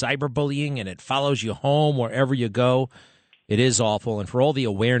with the cyberbullying, and it follows you home wherever you go, it is awful. And for all the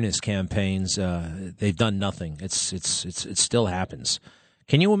awareness campaigns, they've done nothing. It still happens.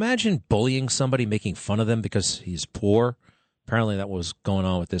 Can you imagine bullying somebody, making fun of them because he's poor? Apparently that was going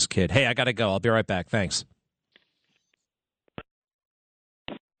on with this kid. Hey, I got to go. I'll be right back. Thanks.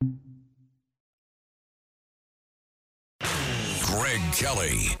 Greg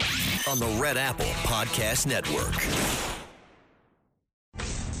Kelly on the Red Apple Podcast Network.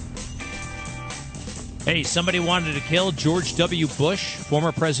 Hey, somebody wanted to kill George W. Bush,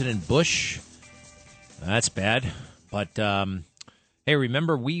 former President Bush. That's bad. But, hey,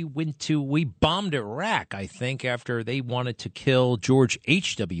 remember, we bombed Iraq, I think, after they wanted to kill George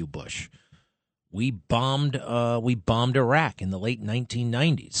H.W. Bush. We bombed Iraq in the late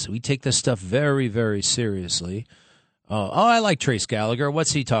 1990s. We take this stuff very, very seriously. I like Trace Gallagher.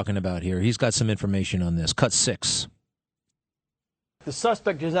 What's he talking about here? He's got some information on this. Cut 6. The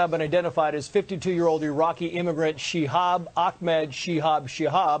suspect has now been identified as 52-year-old Iraqi immigrant Shihab Ahmed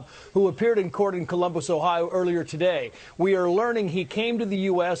Shihab, who appeared in court in Columbus, Ohio earlier today. We are learning he came to the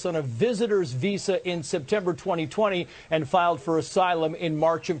U.S. on a visitor's visa in September 2020 and filed for asylum in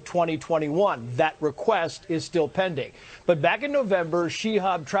March of 2021. That request is still pending. But back in November,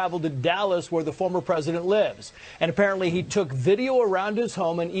 Shihab traveled to Dallas, where the former president lives. And apparently he took video around his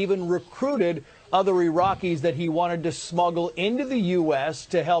home and even recruited other Iraqis that he wanted to smuggle into the U.S.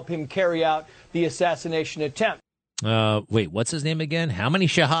 to help him carry out the assassination attempt. Wait, what's his name again? How many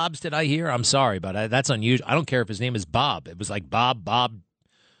Shahabs did I hear? I'm sorry, but that's unusual. I don't care if his name is Bob. It was like Bob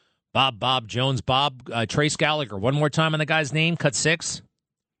Jones, Trace Gallagher. One more time on the guy's name, cut 6.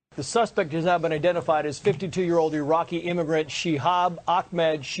 The suspect has now been identified as 52-year-old Iraqi immigrant Shihab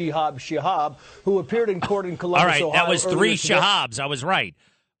Ahmed Shihab, who appeared in court in Columbus, Ohio. All right, that was 3 Shahabs. I was right.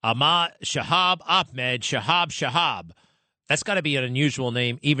 Shihab Ahmed Shihab. That's got to be an unusual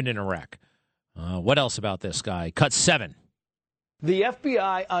name, even in Iraq. What else about this guy? Cut 7. The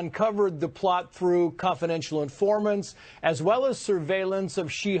FBI uncovered the plot through confidential informants, as well as surveillance of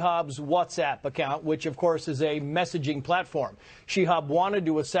Shihab's WhatsApp account, which, of course, is a messaging platform. Shihab wanted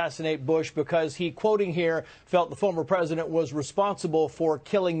to assassinate Bush because he, quoting here, felt the former president was responsible for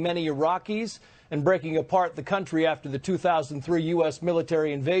killing many Iraqis and breaking apart the country after the 2003 U.S.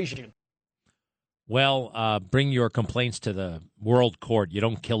 military invasion. Well, bring your complaints to the world court. You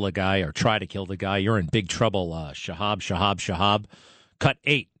don't kill a guy or try to kill the guy. You're in big trouble, Shihab. Cut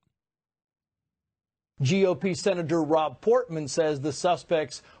 8. GOP Senator Rob Portman says the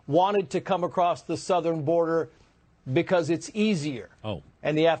suspects wanted to come across the southern border because it's easier. Oh.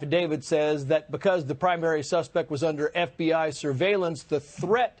 And the affidavit says that because the primary suspect was under FBI surveillance, the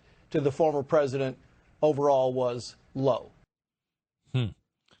threat to the former president overall was low.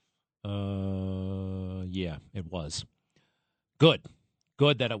 Yeah, it was. Good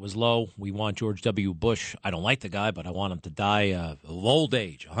that it was low. We want George W. Bush. I don't like the guy, but I want him to die of old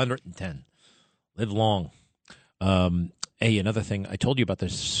age, 110. Live long. Hey, another thing. I told you about the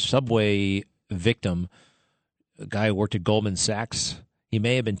subway victim, a guy who worked at Goldman Sachs. He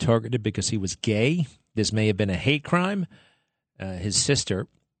may have been targeted because he was gay. This may have been a hate crime. His sister,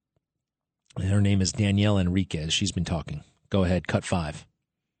 her name is Danielle Enriquez. She's been talking. Go ahead, cut 5.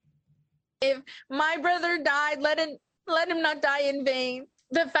 If my brother died, let him not die in vain.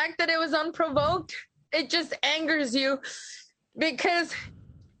 The fact that it was unprovoked, it just angers you because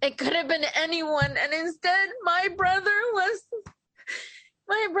it could have been anyone, and instead my brother was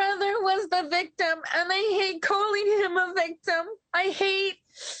the victim, and I hate calling him a victim. I hate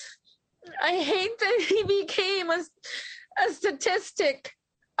that he became a statistic,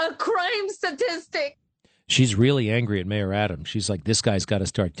 a crime statistic. She's really angry at Mayor Adams. She's like, this guy's got to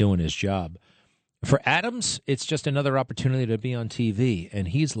start doing his job. For Adams, it's just another opportunity to be on TV. And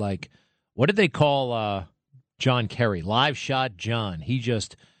he's like, what did they call John Kerry? Live shot John.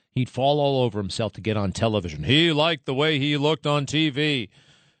 He'd fall all over himself to get on television. He liked the way he looked on TV.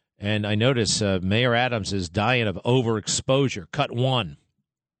 And I notice Mayor Adams is dying of overexposure. Cut 1.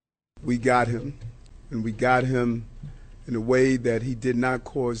 We got him, and we got him in a way that he did not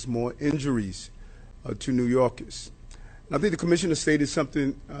cause more injuries to New Yorkers. And I think the commissioner stated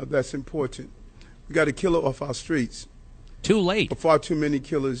something that's important. We got a killer off our streets. Too late. But far too many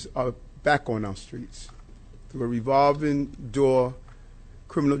killers are back on our streets through a revolving door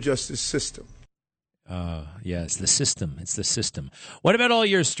criminal justice system. Yeah, it's the system. It's the system. What about all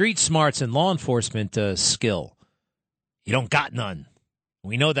your street smarts and law enforcement skill? You don't got none.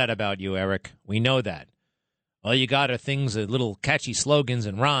 We know that about you, Eric. We know that. All you got are things, little catchy slogans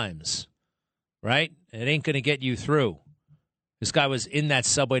and rhymes. Right? It ain't going to get you through. This guy was in that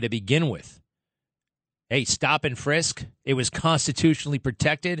subway to begin with. Hey, stop and frisk. It was constitutionally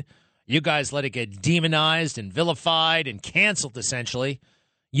protected. You guys let it get demonized and vilified and canceled, essentially.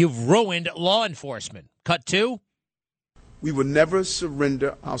 You've ruined law enforcement. Cut 2. We will never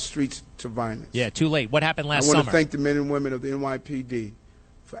surrender our streets to violence. Yeah, too late. What happened last summer? I want to thank the men and women of the NYPD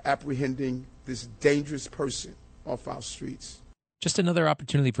for apprehending this dangerous person off our streets. Just another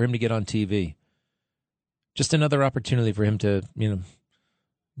opportunity for him to get on TV. Just another opportunity for him to,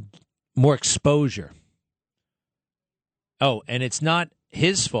 more exposure. Oh, and it's not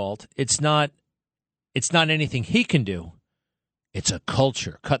his fault. It's not anything he can do. It's a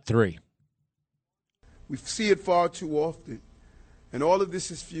culture. Cut 3. We see it far too often. And all of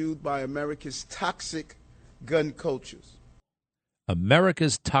this is fueled by America's toxic gun cultures.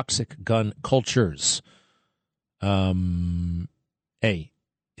 America's toxic gun cultures. Hey,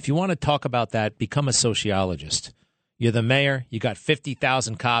 if you want to talk about that, become a sociologist. You're the mayor. You got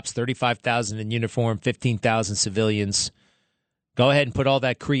 50,000 cops, 35,000 in uniform, 15,000 civilians. Go ahead and put all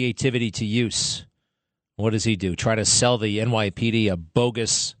that creativity to use. What does he do? Try to sell the NYPD a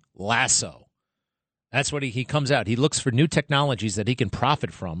bogus lasso. That's what he comes out. He looks for new technologies that he can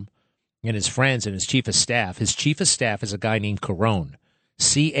profit from, and his friends and his chief of staff. His chief of staff is a guy named Carone,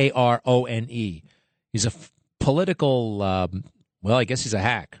 Carone. He's a political, well, I guess he's a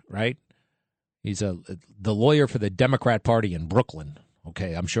hack, right? He's the lawyer for the Democrat Party in Brooklyn.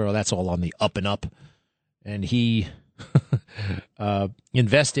 Okay, I'm sure that's all on the up and up. And he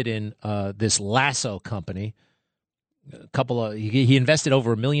invested in this lasso company. He invested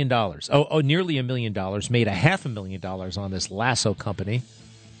over $1 million. Nearly $1 million. Made $500,000 on this lasso company.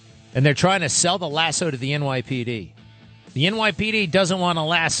 And they're trying to sell the lasso to the NYPD. The NYPD doesn't want a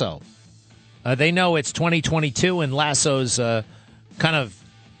lasso. They know it's 2022 and lassos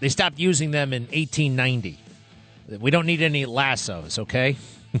they stopped using them in 1890. We don't need any lassos, okay?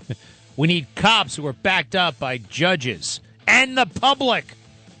 We need cops who are backed up by judges and the public.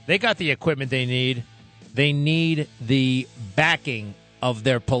 They got the equipment they need. They need the backing of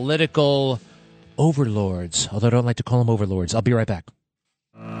their political overlords, although I don't like to call them overlords. I'll be right back.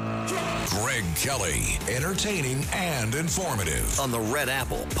 Greg Kelly, entertaining and informative on the Red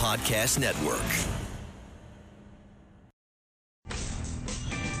Apple Podcast Network.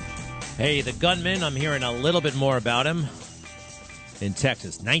 Hey, the gunman, I'm hearing a little bit more about him. In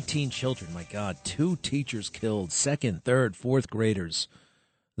Texas, 19 children, my God, 2 teachers killed, 2nd, 3rd, 4th graders.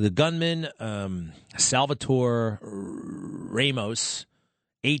 The gunman, Salvatore Ramos,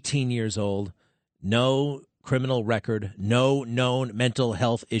 18 years old, no criminal record, no known mental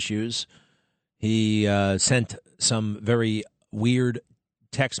health issues. He sent some very weird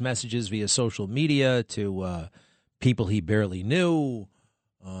text messages via social media to people he barely knew.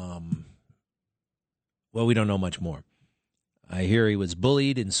 Well, we don't know much more. I hear he was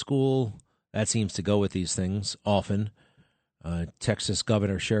bullied in school. That seems to go with these things often. Texas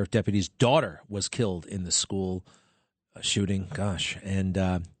governor, sheriff deputy's daughter was killed in the school shooting. Gosh, and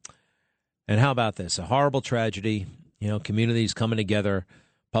how about this? A horrible tragedy. You know, communities coming together.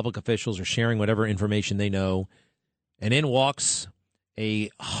 Public officials are sharing whatever information they know. And in walks a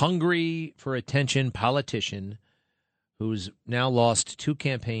hungry for attention politician who's now lost 2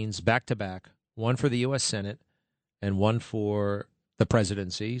 campaigns back-to-back, one for the U.S. Senate and one for the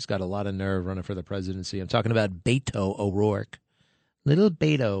presidency. He's got a lot of nerve running for the presidency. I'm talking about Beto O'Rourke. Little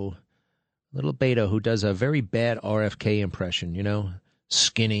Beto, who does a very bad RFK impression, you know,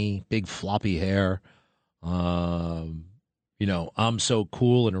 skinny, big floppy hair. I'm so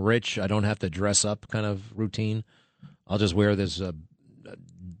cool and rich, I don't have to dress up kind of routine. I'll just wear this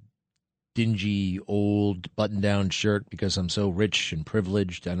dingy, old button-down shirt because I'm so rich and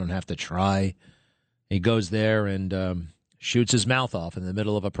privileged. I don't have to try. He goes there and shoots his mouth off in the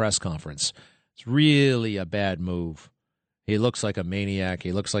middle of a press conference. It's really a bad move. He looks like a maniac.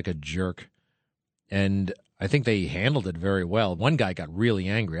 He looks like a jerk. And I think they handled it very well. One guy got really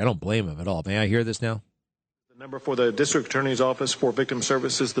angry. I don't blame him at all. May I hear this now? The number for the District Attorney's Office for Victim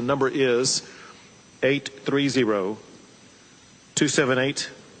Services, the number is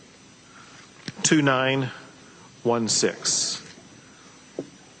 830-278-2916.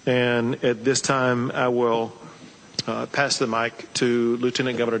 And at this time, I will pass the mic to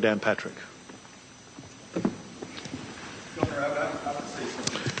Lieutenant Governor Dan Patrick.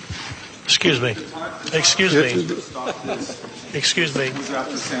 Excuse me. Sit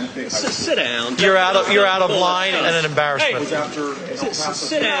down. You're out of line and an embarrassment.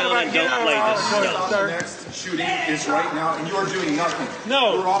 Sit down and don't play this stuff. The next shooting is right now, and you are doing nothing.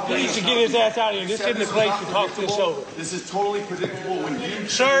 No, he needs to get his ass out of here. This isn't the place to talk this over. This is totally predictable when you...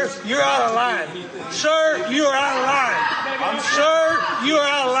 Sir, you're out of line. Sir, you are out of line. Sir, you are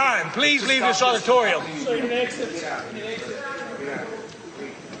out of line. Please leave this auditorium.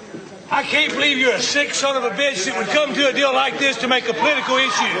 I can't believe you're a sick son of a bitch that would come to a deal like this to make a political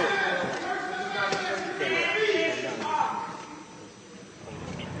issue.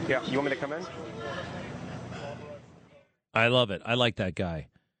 Yeah, you want me to come in? I love it. I like that guy.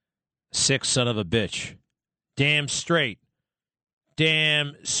 Sick son of a bitch. Damn straight.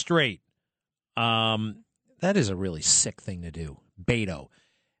 Damn straight. That is a really sick thing to do. Beto.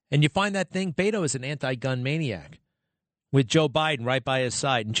 And you find that thing? Beto is an anti-gun maniac with Joe Biden right by his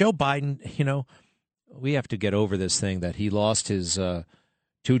side. And Joe Biden, you know, we have to get over this thing that he lost his 2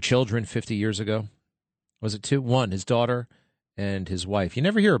 children 50 years ago. Was it 2? 1, his daughter and his wife. You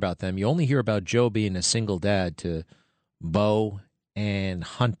never hear about them. You only hear about Joe being a single dad to Bo and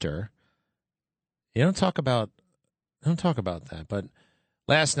Hunter. You don't talk about that. But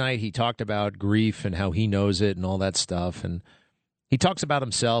last night he talked about grief and how he knows it and all that stuff. And he talks about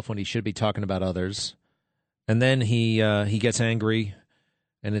himself when he should be talking about others. And then he gets angry,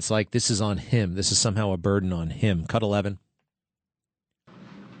 and it's like this is on him. This is somehow a burden on him. Cut 11.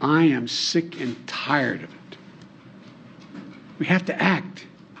 I am sick and tired of it. We have to act.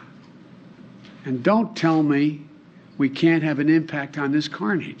 And don't tell me we can't have an impact on this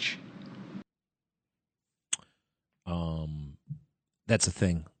carnage. That's the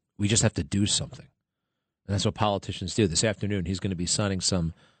thing. We just have to do something. And that's what politicians do. This afternoon, he's going to be signing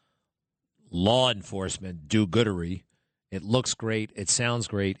some law enforcement do-goodery. It looks great. It sounds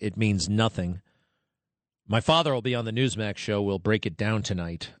great. It means nothing. My father will be on the Newsmax show. We'll break it down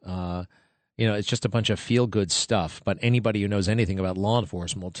tonight. It's just a bunch of feel-good stuff. But anybody who knows anything about law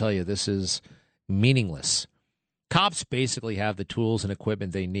enforcement will tell you this is meaningless. Cops basically have the tools and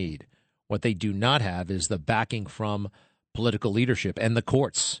equipment they need. What they do not have is the backing from political leadership and the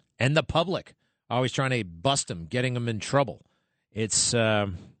courts and the public, always trying to bust them, getting them in trouble. It's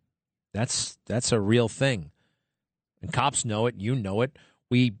that's a real thing. And cops know it. You know it.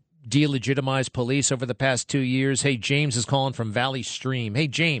 We delegitimized police over the past 2 years. Hey, James is calling from Valley Stream. Hey,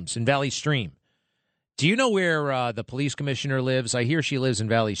 James in Valley Stream. Do you know where the police commissioner lives? I hear she lives in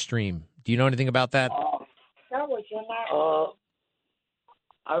Valley Stream. Do you know anything about that?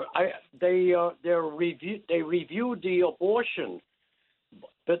 They reviewed the abortion,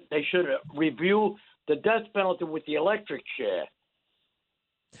 but they should review the death penalty with the electric chair.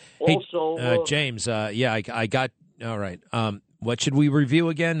 Hey, Also, James, I got all right. What should we review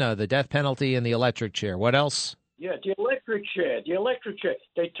again? The death penalty and the electric chair. What else? yeah, the electric chair.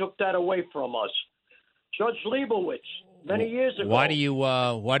 They took that away from us. Judge Leibowitz, many years ago.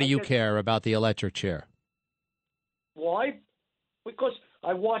 Why do you care about the electric chair? Why? Because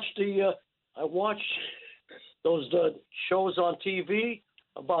I watched those shows on TV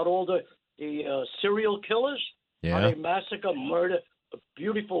about all the serial killers. Yeah. How they massacre, murder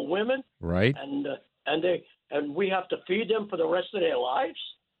beautiful women. Right. And we have to feed them for the rest of their lives.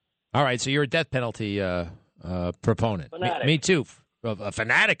 All right. So you're a death penalty proponent. Fanatic. Me too. A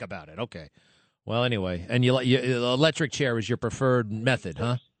fanatic about it. Okay. Well, anyway, and the electric chair is your preferred method,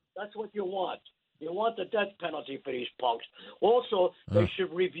 huh? That's what you want. You want the death penalty for these punks. Also, they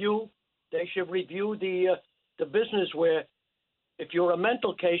should review. They should review the business where, if you're a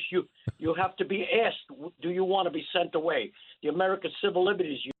mental case, you have to be asked, do you want to be sent away? The American Civil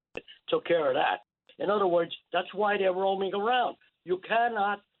Liberties Union took care of that. In other words, that's why they're roaming around. You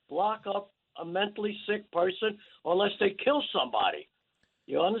cannot lock up a mentally sick person unless they kill somebody.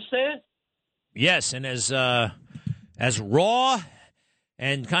 You understand? Yes, and as raw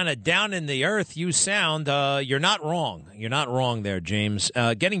and kind of down in the earth you sound, you're not wrong. You're not wrong there, James.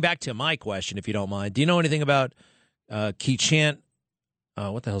 Getting back to my question, if you don't mind, do you know anything about Keechant?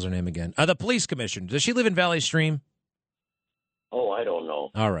 What the hell's her name again? The police commissioner. Does she live in Valley Stream? Oh, I don't know.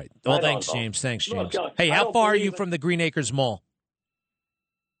 All right. Well, thanks, James. Thanks, James. Hey, how far are you from the Green Acres Mall?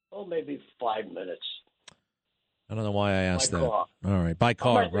 Oh, maybe 5 minutes. I don't know why I asked that. Car. All right, by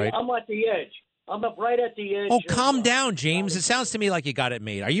car, right? I'm at the edge. I'm up right at the edge. Oh, calm down, James. It sounds to me like you got it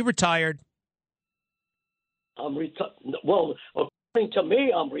made. Are you retired? I'm retired. Well, according to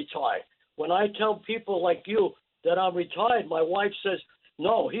me, I'm retired. When I tell people like you that I'm retired, my wife says,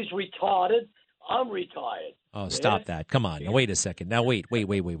 no, he's retarded. I'm retired. Oh, stop that. Come on. Now, wait a second. Now, wait.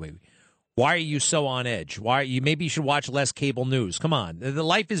 Why are you so on edge? Maybe you should watch less cable news. Come on. The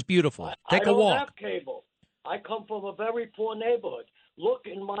life is beautiful. Take a walk. I don't have cable. I come from a very poor neighborhood. Look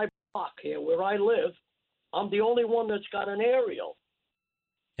in my block here where I live. I'm the only one that's got an aerial.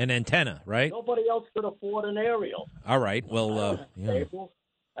 An antenna, right? Nobody else could afford an aerial. All right. Well, cable.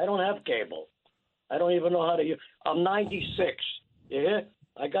 I don't have cable. I don't even know how to use. I'm 96. Yeah,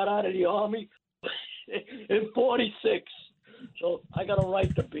 I got out of the Army in 46, so I got a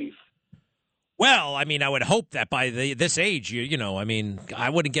right to beef. Well, I mean, I would hope that by this age, I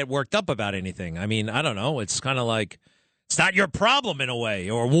wouldn't get worked up about anything. I mean, I don't know. It's kind of like it's not your problem in a way,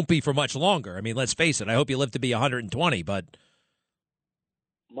 or won't be for much longer. I mean, let's face it. I hope you live to be 120, but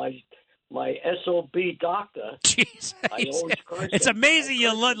my SOB doctor. Jeez, I always curse it's him. amazing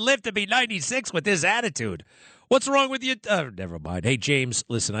you live to be 96 with this attitude. What's wrong with you? Never mind. Hey, James,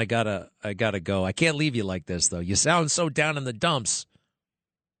 listen, I gotta go. I can't leave you like this, though. You sound so down in the dumps.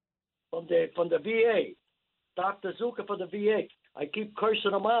 From the VA, Dr. Zucker from the VA. I keep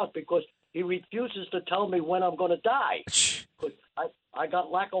cursing him out because he refuses to tell me when I'm going to die. I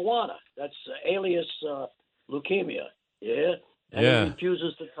got Lackawanna. That's alias leukemia. Yeah. And he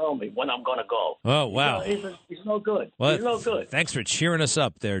refuses to tell me when I'm going to go. Oh, wow. He's no good. Well, he's no good. Thanks for cheering us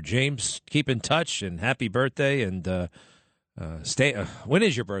up there, James. Keep in touch, and happy birthday. And stay. When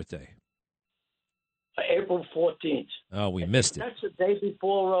is your birthday? April 14th. Oh, we missed it. That's the day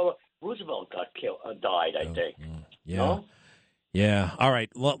before Roosevelt died, I think. Yeah. No? Yeah. All right.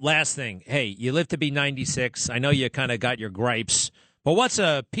 Last thing. Hey, you live to be 96. I know you kind of got your gripes, but what's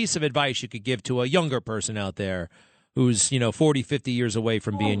a piece of advice you could give to a younger person out there who's, 40, 50 years away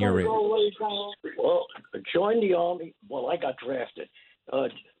from being your age? Well, join the Army. Well, I got drafted.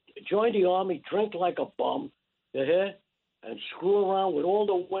 Join the Army, drink like a bum, you hear? And screw around with all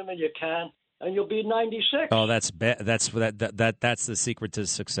the women you can, and you'll be 96. Oh, that's that's the secret to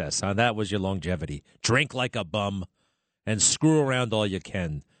success. Huh? That was your longevity. Drink like a bum and screw around all you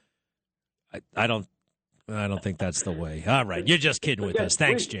can. I don't think that's the way. All right, you're just kidding with us.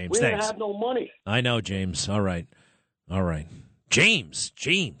 Thanks, James. We Thanks. have no money. I know, James. All right. James.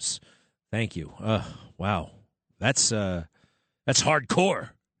 Thank you. Wow. That's hardcore.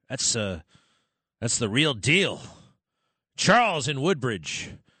 That's the real deal. Charles in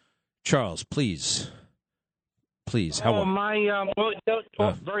Woodbridge. Charles, please. How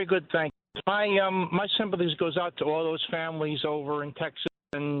are very good, thank you. My sympathies goes out to all those families over in Texas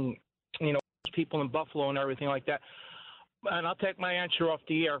and people in Buffalo and everything like that. And I'll take my answer off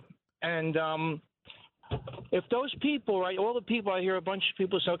the air. And if those people, right, all the people, I hear a bunch of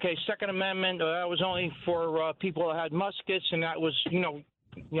people say, okay, Second Amendment, that was only for people that had muskets, and that was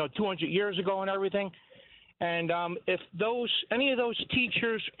 200 years ago and everything. And if any of those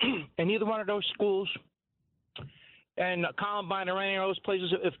teachers in either one of those schools and Columbine or any of those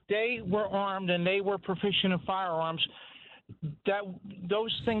places, if they were armed and they were proficient in firearms,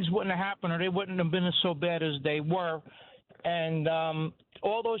 those things wouldn't have happened, or they wouldn't have been so bad as they were. And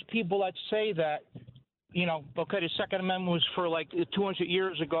all those people that say that, okay, the Second Amendment was for like 200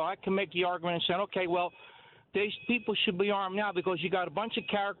 years ago, I can make the argument and say, okay, well, these people should be armed now because you got a bunch of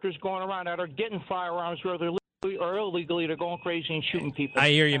characters going around that are getting firearms, whether legally or illegally. They're going crazy and shooting people.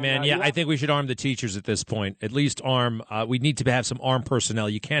 I hear you, man. Yeah, I think we should arm the teachers at this point. At least arm. We need to have some armed personnel.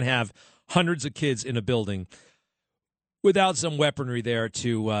 You can't have hundreds of kids in a building without some weaponry there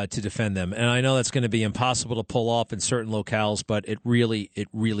to defend them. And I know that's going to be impossible to pull off in certain locales, but it really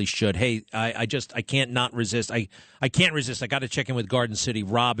should. Hey, I can't not resist. I can't resist. I got to check in with Garden City.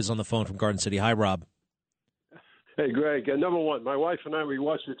 Rob is on the phone from Garden City. Hi, Rob. Hey, Greg. Number one, my wife and I, we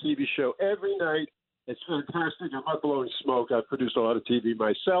watch the TV show every night. It's fantastic. I'm not blowing smoke. I've produced a lot of TV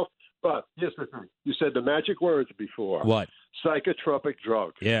myself. But here's the thing. You said the magic words before. What? Psychotropic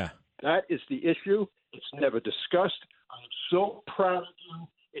drug. Yeah. That is the issue. It's never discussed. I'm so proud of you.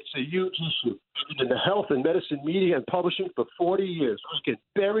 It's a huge issue. I've been in the health and medicine media and publishing for 40 years. I can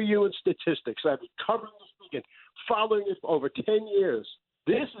bury you in statistics. I've been covering this thing and following it for over 10 years.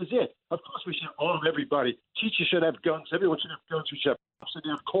 This is it. Of course, we should arm everybody. Teachers should have guns. Everyone should have guns. We should have guns.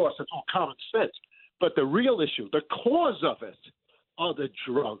 And of course, that's all common sense. But the real issue, the cause of it, are the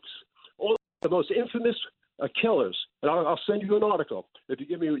drugs. All the most infamous killers. And I'll send you an article if you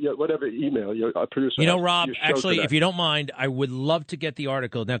give me whatever email your producer. Rob, actually, if you don't mind, I would love to get the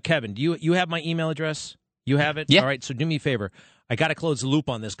article. Now, Kevin, do you have my email address? You have it? Yeah. All right, so do me a favor. I got to close the loop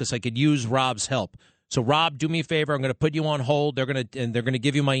on this because I could use Rob's help. So, Rob, do me a favor. I'm going to put you on hold. They're going to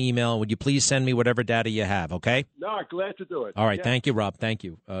give you my email. Would you please send me whatever data you have? Okay. No, glad to do it. All right. Yeah. Thank you, Rob. Thank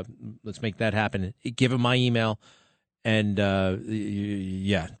you. Let's make that happen. Give him my email, and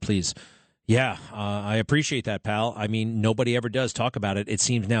yeah, please. Yeah, I appreciate that, pal. I mean, nobody ever does talk about it. It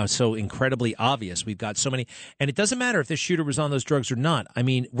seems now so incredibly obvious. We've got so many, and it doesn't matter if this shooter was on those drugs or not. I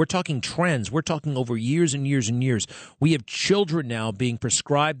mean, we're talking trends. We're talking over years and years and years. We have children now being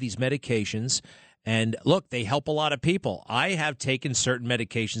prescribed these medications. And look, they help a lot of people. I have taken certain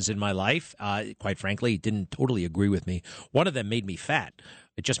medications in my life. Quite frankly, it didn't totally agree with me. One of them made me fat.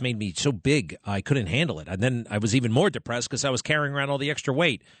 It just made me so big I couldn't handle it. And then I was even more depressed because I was carrying around all the extra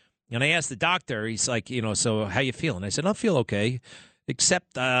weight. And I asked the doctor, he's like, so how you feeling? I said, I feel okay,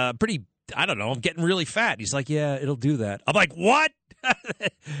 except I'm getting really fat. He's like, yeah, it'll do that. I'm like, what?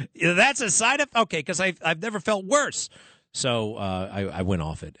 That's a side effect? Okay, because I've never felt worse. So I went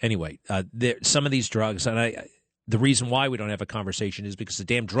off it. Anyway, some of these drugs, and the reason why we don't have a conversation is because the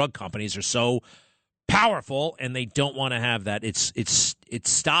damn drug companies are so powerful, and they don't want to have that. It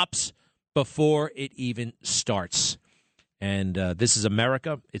stops before it even starts. And this is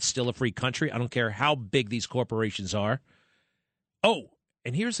America. It's still a free country. I don't care how big these corporations are. Oh,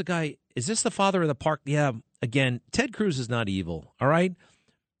 and here's the guy. Is this the father of the park? Yeah, again, Ted Cruz is not evil, all right?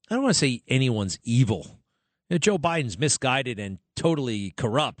 I don't want to say anyone's evil. Joe Biden's misguided and totally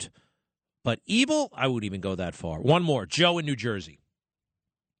corrupt. But evil, I wouldn't even go that far. One more. Joe in New Jersey.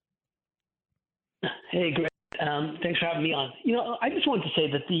 Hey, Greg. Thanks for having me on. I just wanted to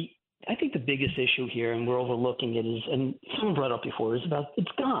say that I think the biggest issue here, and we're overlooking it, is, and someone brought up before, it's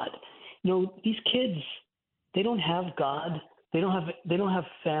God. These kids, they don't have God. They don't have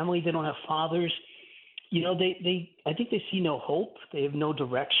family. They don't have fathers. You know, I think they see no hope. They have no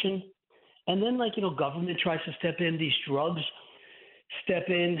direction. And then, like, you know, government tries to step in. These drugs step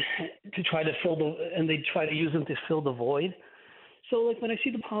in to try to and they try to use them to fill the void. So, like, when I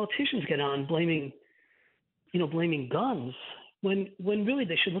see the politicians get on blaming guns, when really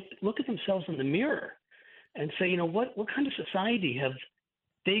they should look at themselves in the mirror and say, you know, what kind of society have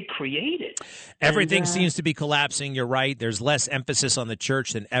they created? Everything seems to be collapsing. You're right. There's less emphasis on the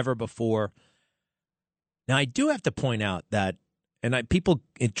church than ever before. Now, I do have to point out that, and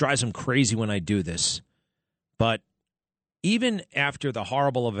it drives them crazy when I do this, but even after the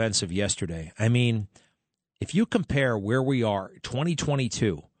horrible events of yesterday, I mean, if you compare where we are,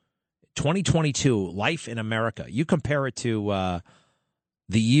 2022, life in America, you compare it to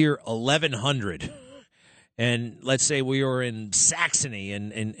the year 1100, and let's say we were in Saxony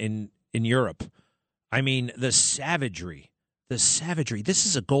in Europe. I mean, the savagery. This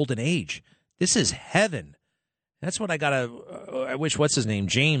is a golden age. This is heaven. That's what I wish, what's his name?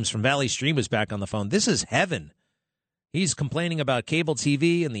 James from Valley Stream was back on the phone. This is heaven. He's complaining about cable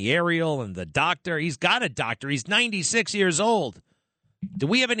TV and the aerial and the doctor. He's got a doctor. He's 96 years old. Do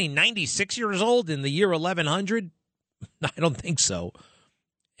we have any 96 years old in the year 1100? I don't think so.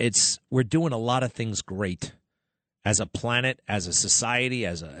 We're doing a lot of things great as a planet, as a society,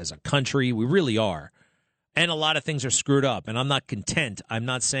 as a country. We really are. And a lot of things are screwed up, and I'm not content. I'm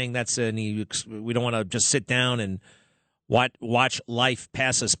not saying we don't want to just sit down and watch life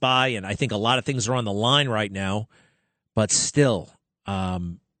pass us by, and I think a lot of things are on the line right now. But still,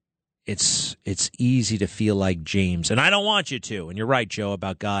 it's easy to feel like James, and I don't want you to. And you're right, Joe,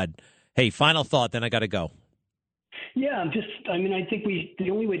 about God. Hey, final thought, then I got to go. Yeah, I think the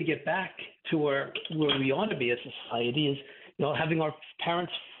only way to get back to where we ought to be as a society is, you know, having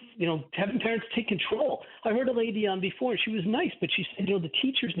parents take control. I heard a lady on before, and she was nice, but she said, you know, the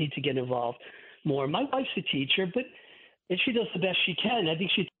teachers need to get involved more. My wife's a teacher, and she does the best she can. I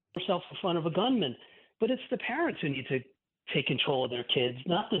think she threw herself in front of a gunman. But it's the parents who need to take control of their kids,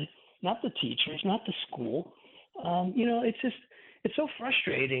 not the teachers, not the school. You know, it's so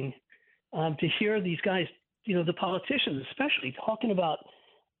frustrating to hear these guys, you know, the politicians especially, talking about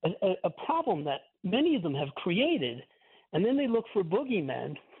a problem that many of them have created, and then they look for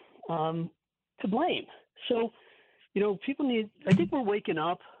boogeymen to blame. So, you know, I think we're waking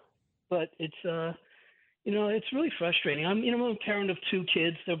up, but it's really frustrating. I'm a parent of 2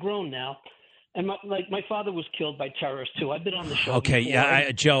 kids. They're grown now. And my father was killed by terrorists too. I've been on the show. Okay, before.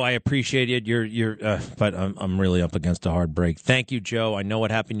 yeah, Joe, I appreciate it. But I'm really up against a hard break. Thank you, Joe. I know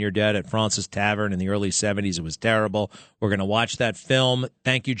what happened to your dad at Francis Tavern in the early '70s. It was terrible. We're going to watch that film.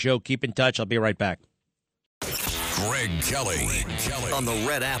 Thank you, Joe. Keep in touch. I'll be right back. Greg Kelly on the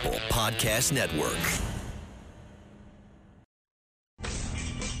Red Apple Podcast Network.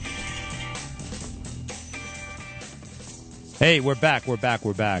 Hey, we're back.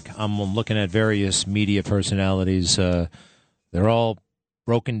 I'm looking at various media personalities. They're all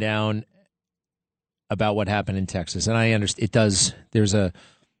broken down about what happened in Texas, and I understand it does.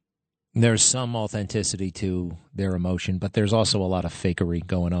 There's some authenticity to their emotion, but there's also a lot of fakery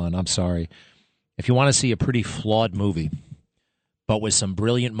going on. I'm sorry. If you want to see a pretty flawed movie, but with some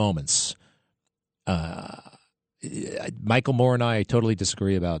brilliant moments, Michael Moore and I totally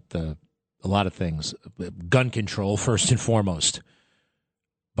disagree about a lot of things. Gun control, first and foremost.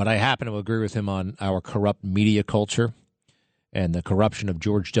 But I happen to agree with him on our corrupt media culture and the corruption of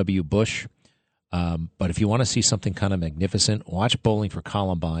George W. Bush. But if you want to see something kind of magnificent, watch Bowling for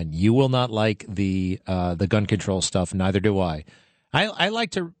Columbine. You will not like the gun control stuff. Neither do I. I like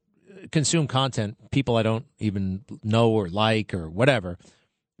to consume content, people I don't even know or like or whatever.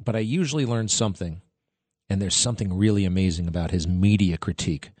 But I usually learn something. And there's something really amazing about his media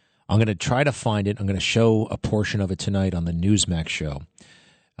critique. I'm going to try to find it. I'm going to show a portion of it tonight on the Newsmax show.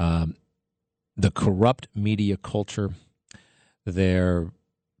 The corrupt media culture, their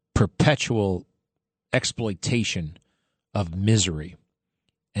perpetual exploitation of misery,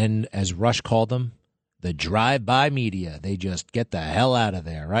 and as Rush called them, the drive-by media. They just get the hell out of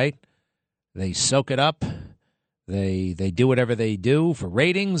there, right? They soak it up. They do whatever they do for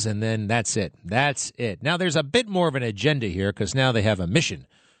ratings, and then that's it. That's it. Now, there's a bit more of an agenda here because now they have a mission.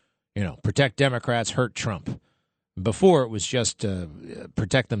 You know, protect Democrats, hurt Trump. Before, it was just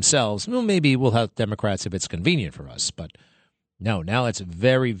protect themselves. Well, maybe we'll help Democrats if it's convenient for us. But no, now it's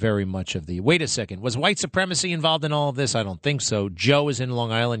very, very much of the, wait a second, was white supremacy involved in all of this? I don't think so. Joe is in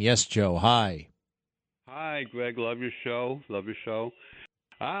Long Island. Yes, Joe. Hi. Hi, Greg. Love your show.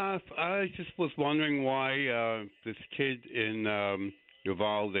 I just was wondering why this kid in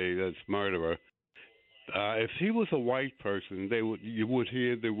Uvalde, this murderer, If he was a white person, you would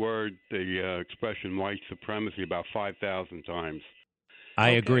hear the expression white supremacy about 5,000 times.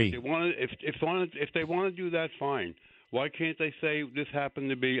 I agree. If they want to do that, fine. Why can't they say this happened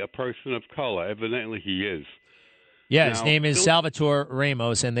to be a person of color? Evidently, he is. Yeah, his name is Salvatore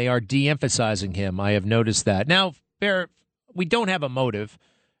Ramos, and they are de-emphasizing him. I have noticed that. Now, Bear, we don't have a motive,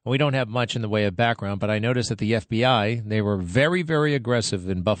 and we don't have much in the way of background, but I noticed that the FBI, they were very, very aggressive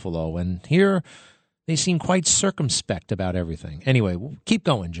in Buffalo, and here they seem quite circumspect about everything. Anyway, keep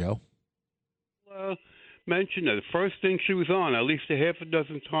going, Joe. Well, mention it. The first thing she was on, at least a half a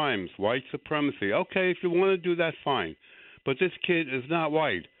dozen times, white supremacy. Okay, if you want to do that, fine. But this kid is not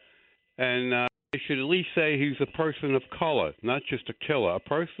white, and they should at least say he's a person of color, not just a killer, a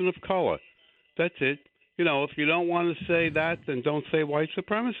person of color. That's it. You know, if you don't want to say that, then don't say white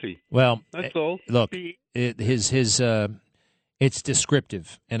supremacy. Well, that's all. Look, it's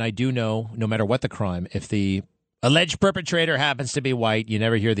descriptive, and I do know, no matter what the crime, if the alleged perpetrator happens to be white, you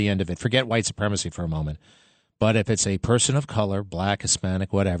never hear the end of it. Forget white supremacy for a moment. But if it's a person of color, black,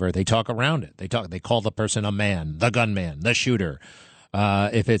 Hispanic, whatever, they talk around it. They call the person a man, the gunman, the shooter.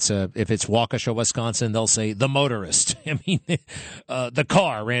 If it's Waukesha, Wisconsin, they'll say the motorist. I mean, the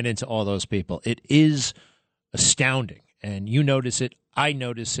car ran into all those people. It is astounding, and you notice it. I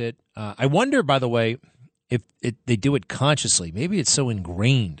notice it. I wonder, by the way, if they do it consciously. Maybe it's so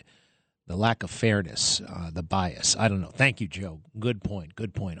ingrained, the lack of fairness, the bias. I don't know. Thank you, Joe. Good point.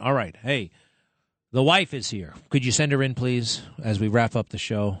 Good point. All right. Hey, the wife is here. Could you send her in, please, as we wrap up the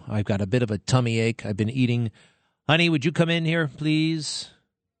show? I've got a bit of a tummy ache. I've been eating. Honey, would you come in here, please?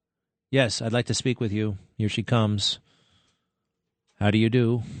 Yes, I'd like to speak with you. Here she comes. How do you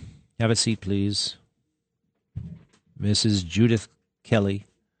do? Have a seat, please. Mrs. Judith Kelly.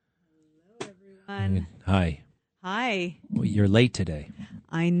 Hello, everyone. Hi. Hi. Well, you're late today.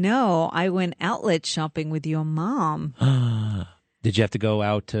 I know. I went outlet shopping with your mom. Did you have to go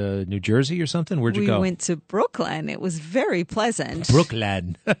out to New Jersey or something? Where'd you go? We went to Brooklyn. It was very pleasant.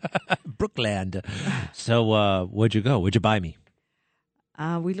 Brooklyn. Brooklyn. So where'd you go? What'd you buy me?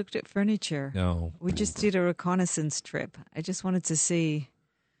 We looked at furniture. No. We just did a reconnaissance trip. I just wanted to see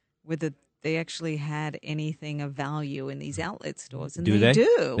whether they actually had anything of value in these outlet stores. And do they?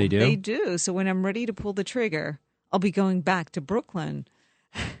 do. They do? They do. So when I'm ready to pull the trigger, I'll be going back to Brooklyn.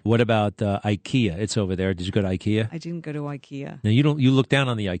 What about IKEA? It's over there. Did you go to IKEA? I didn't go to IKEA. No, you don't. You look down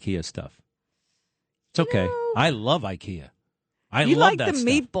on the IKEA stuff. It's okay. I love IKEA. I you love like that the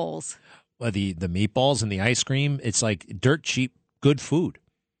stuff. meatballs. Well, the meatballs and the ice cream. It's like dirt cheap, good food.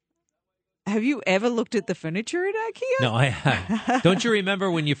 Have you ever looked at the furniture at IKEA? No, I have. Don't you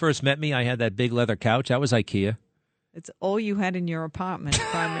remember when you first met me? I had that big leather couch. That was IKEA. It's all you had in your apartment,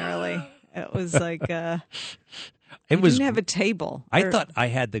 primarily. It was like it was. Didn't have a table. I thought I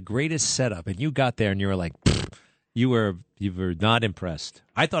had the greatest setup, and you got there, and you were like, you were not impressed.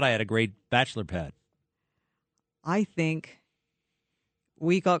 I thought I had a great bachelor pad. I think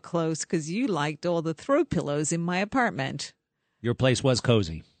we got close because you liked all the throw pillows in my apartment. Your place was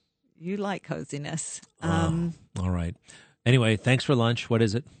cozy. You like coziness. All right. Anyway, thanks for lunch. What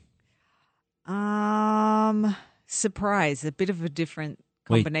is it? Surprise. A bit of a different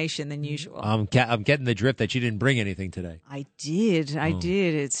combination than usual. I'm getting the drift that you didn't bring anything today. I did. I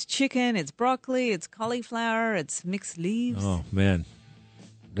did. It's chicken. It's broccoli. It's cauliflower. It's mixed leaves. Oh, man.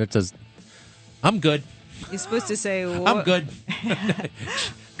 I'm good. You're supposed to say, what? I'm good.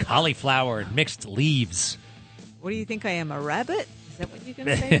 Cauliflower and mixed leaves. What do you think I am, a rabbit? Is that what you're going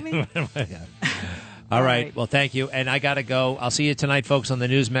to say to me? All right. Well, thank you. And I got to go. I'll see you tonight, folks, on the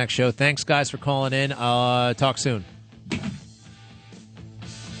Newsmax show. Thanks, guys, for calling in. Talk soon.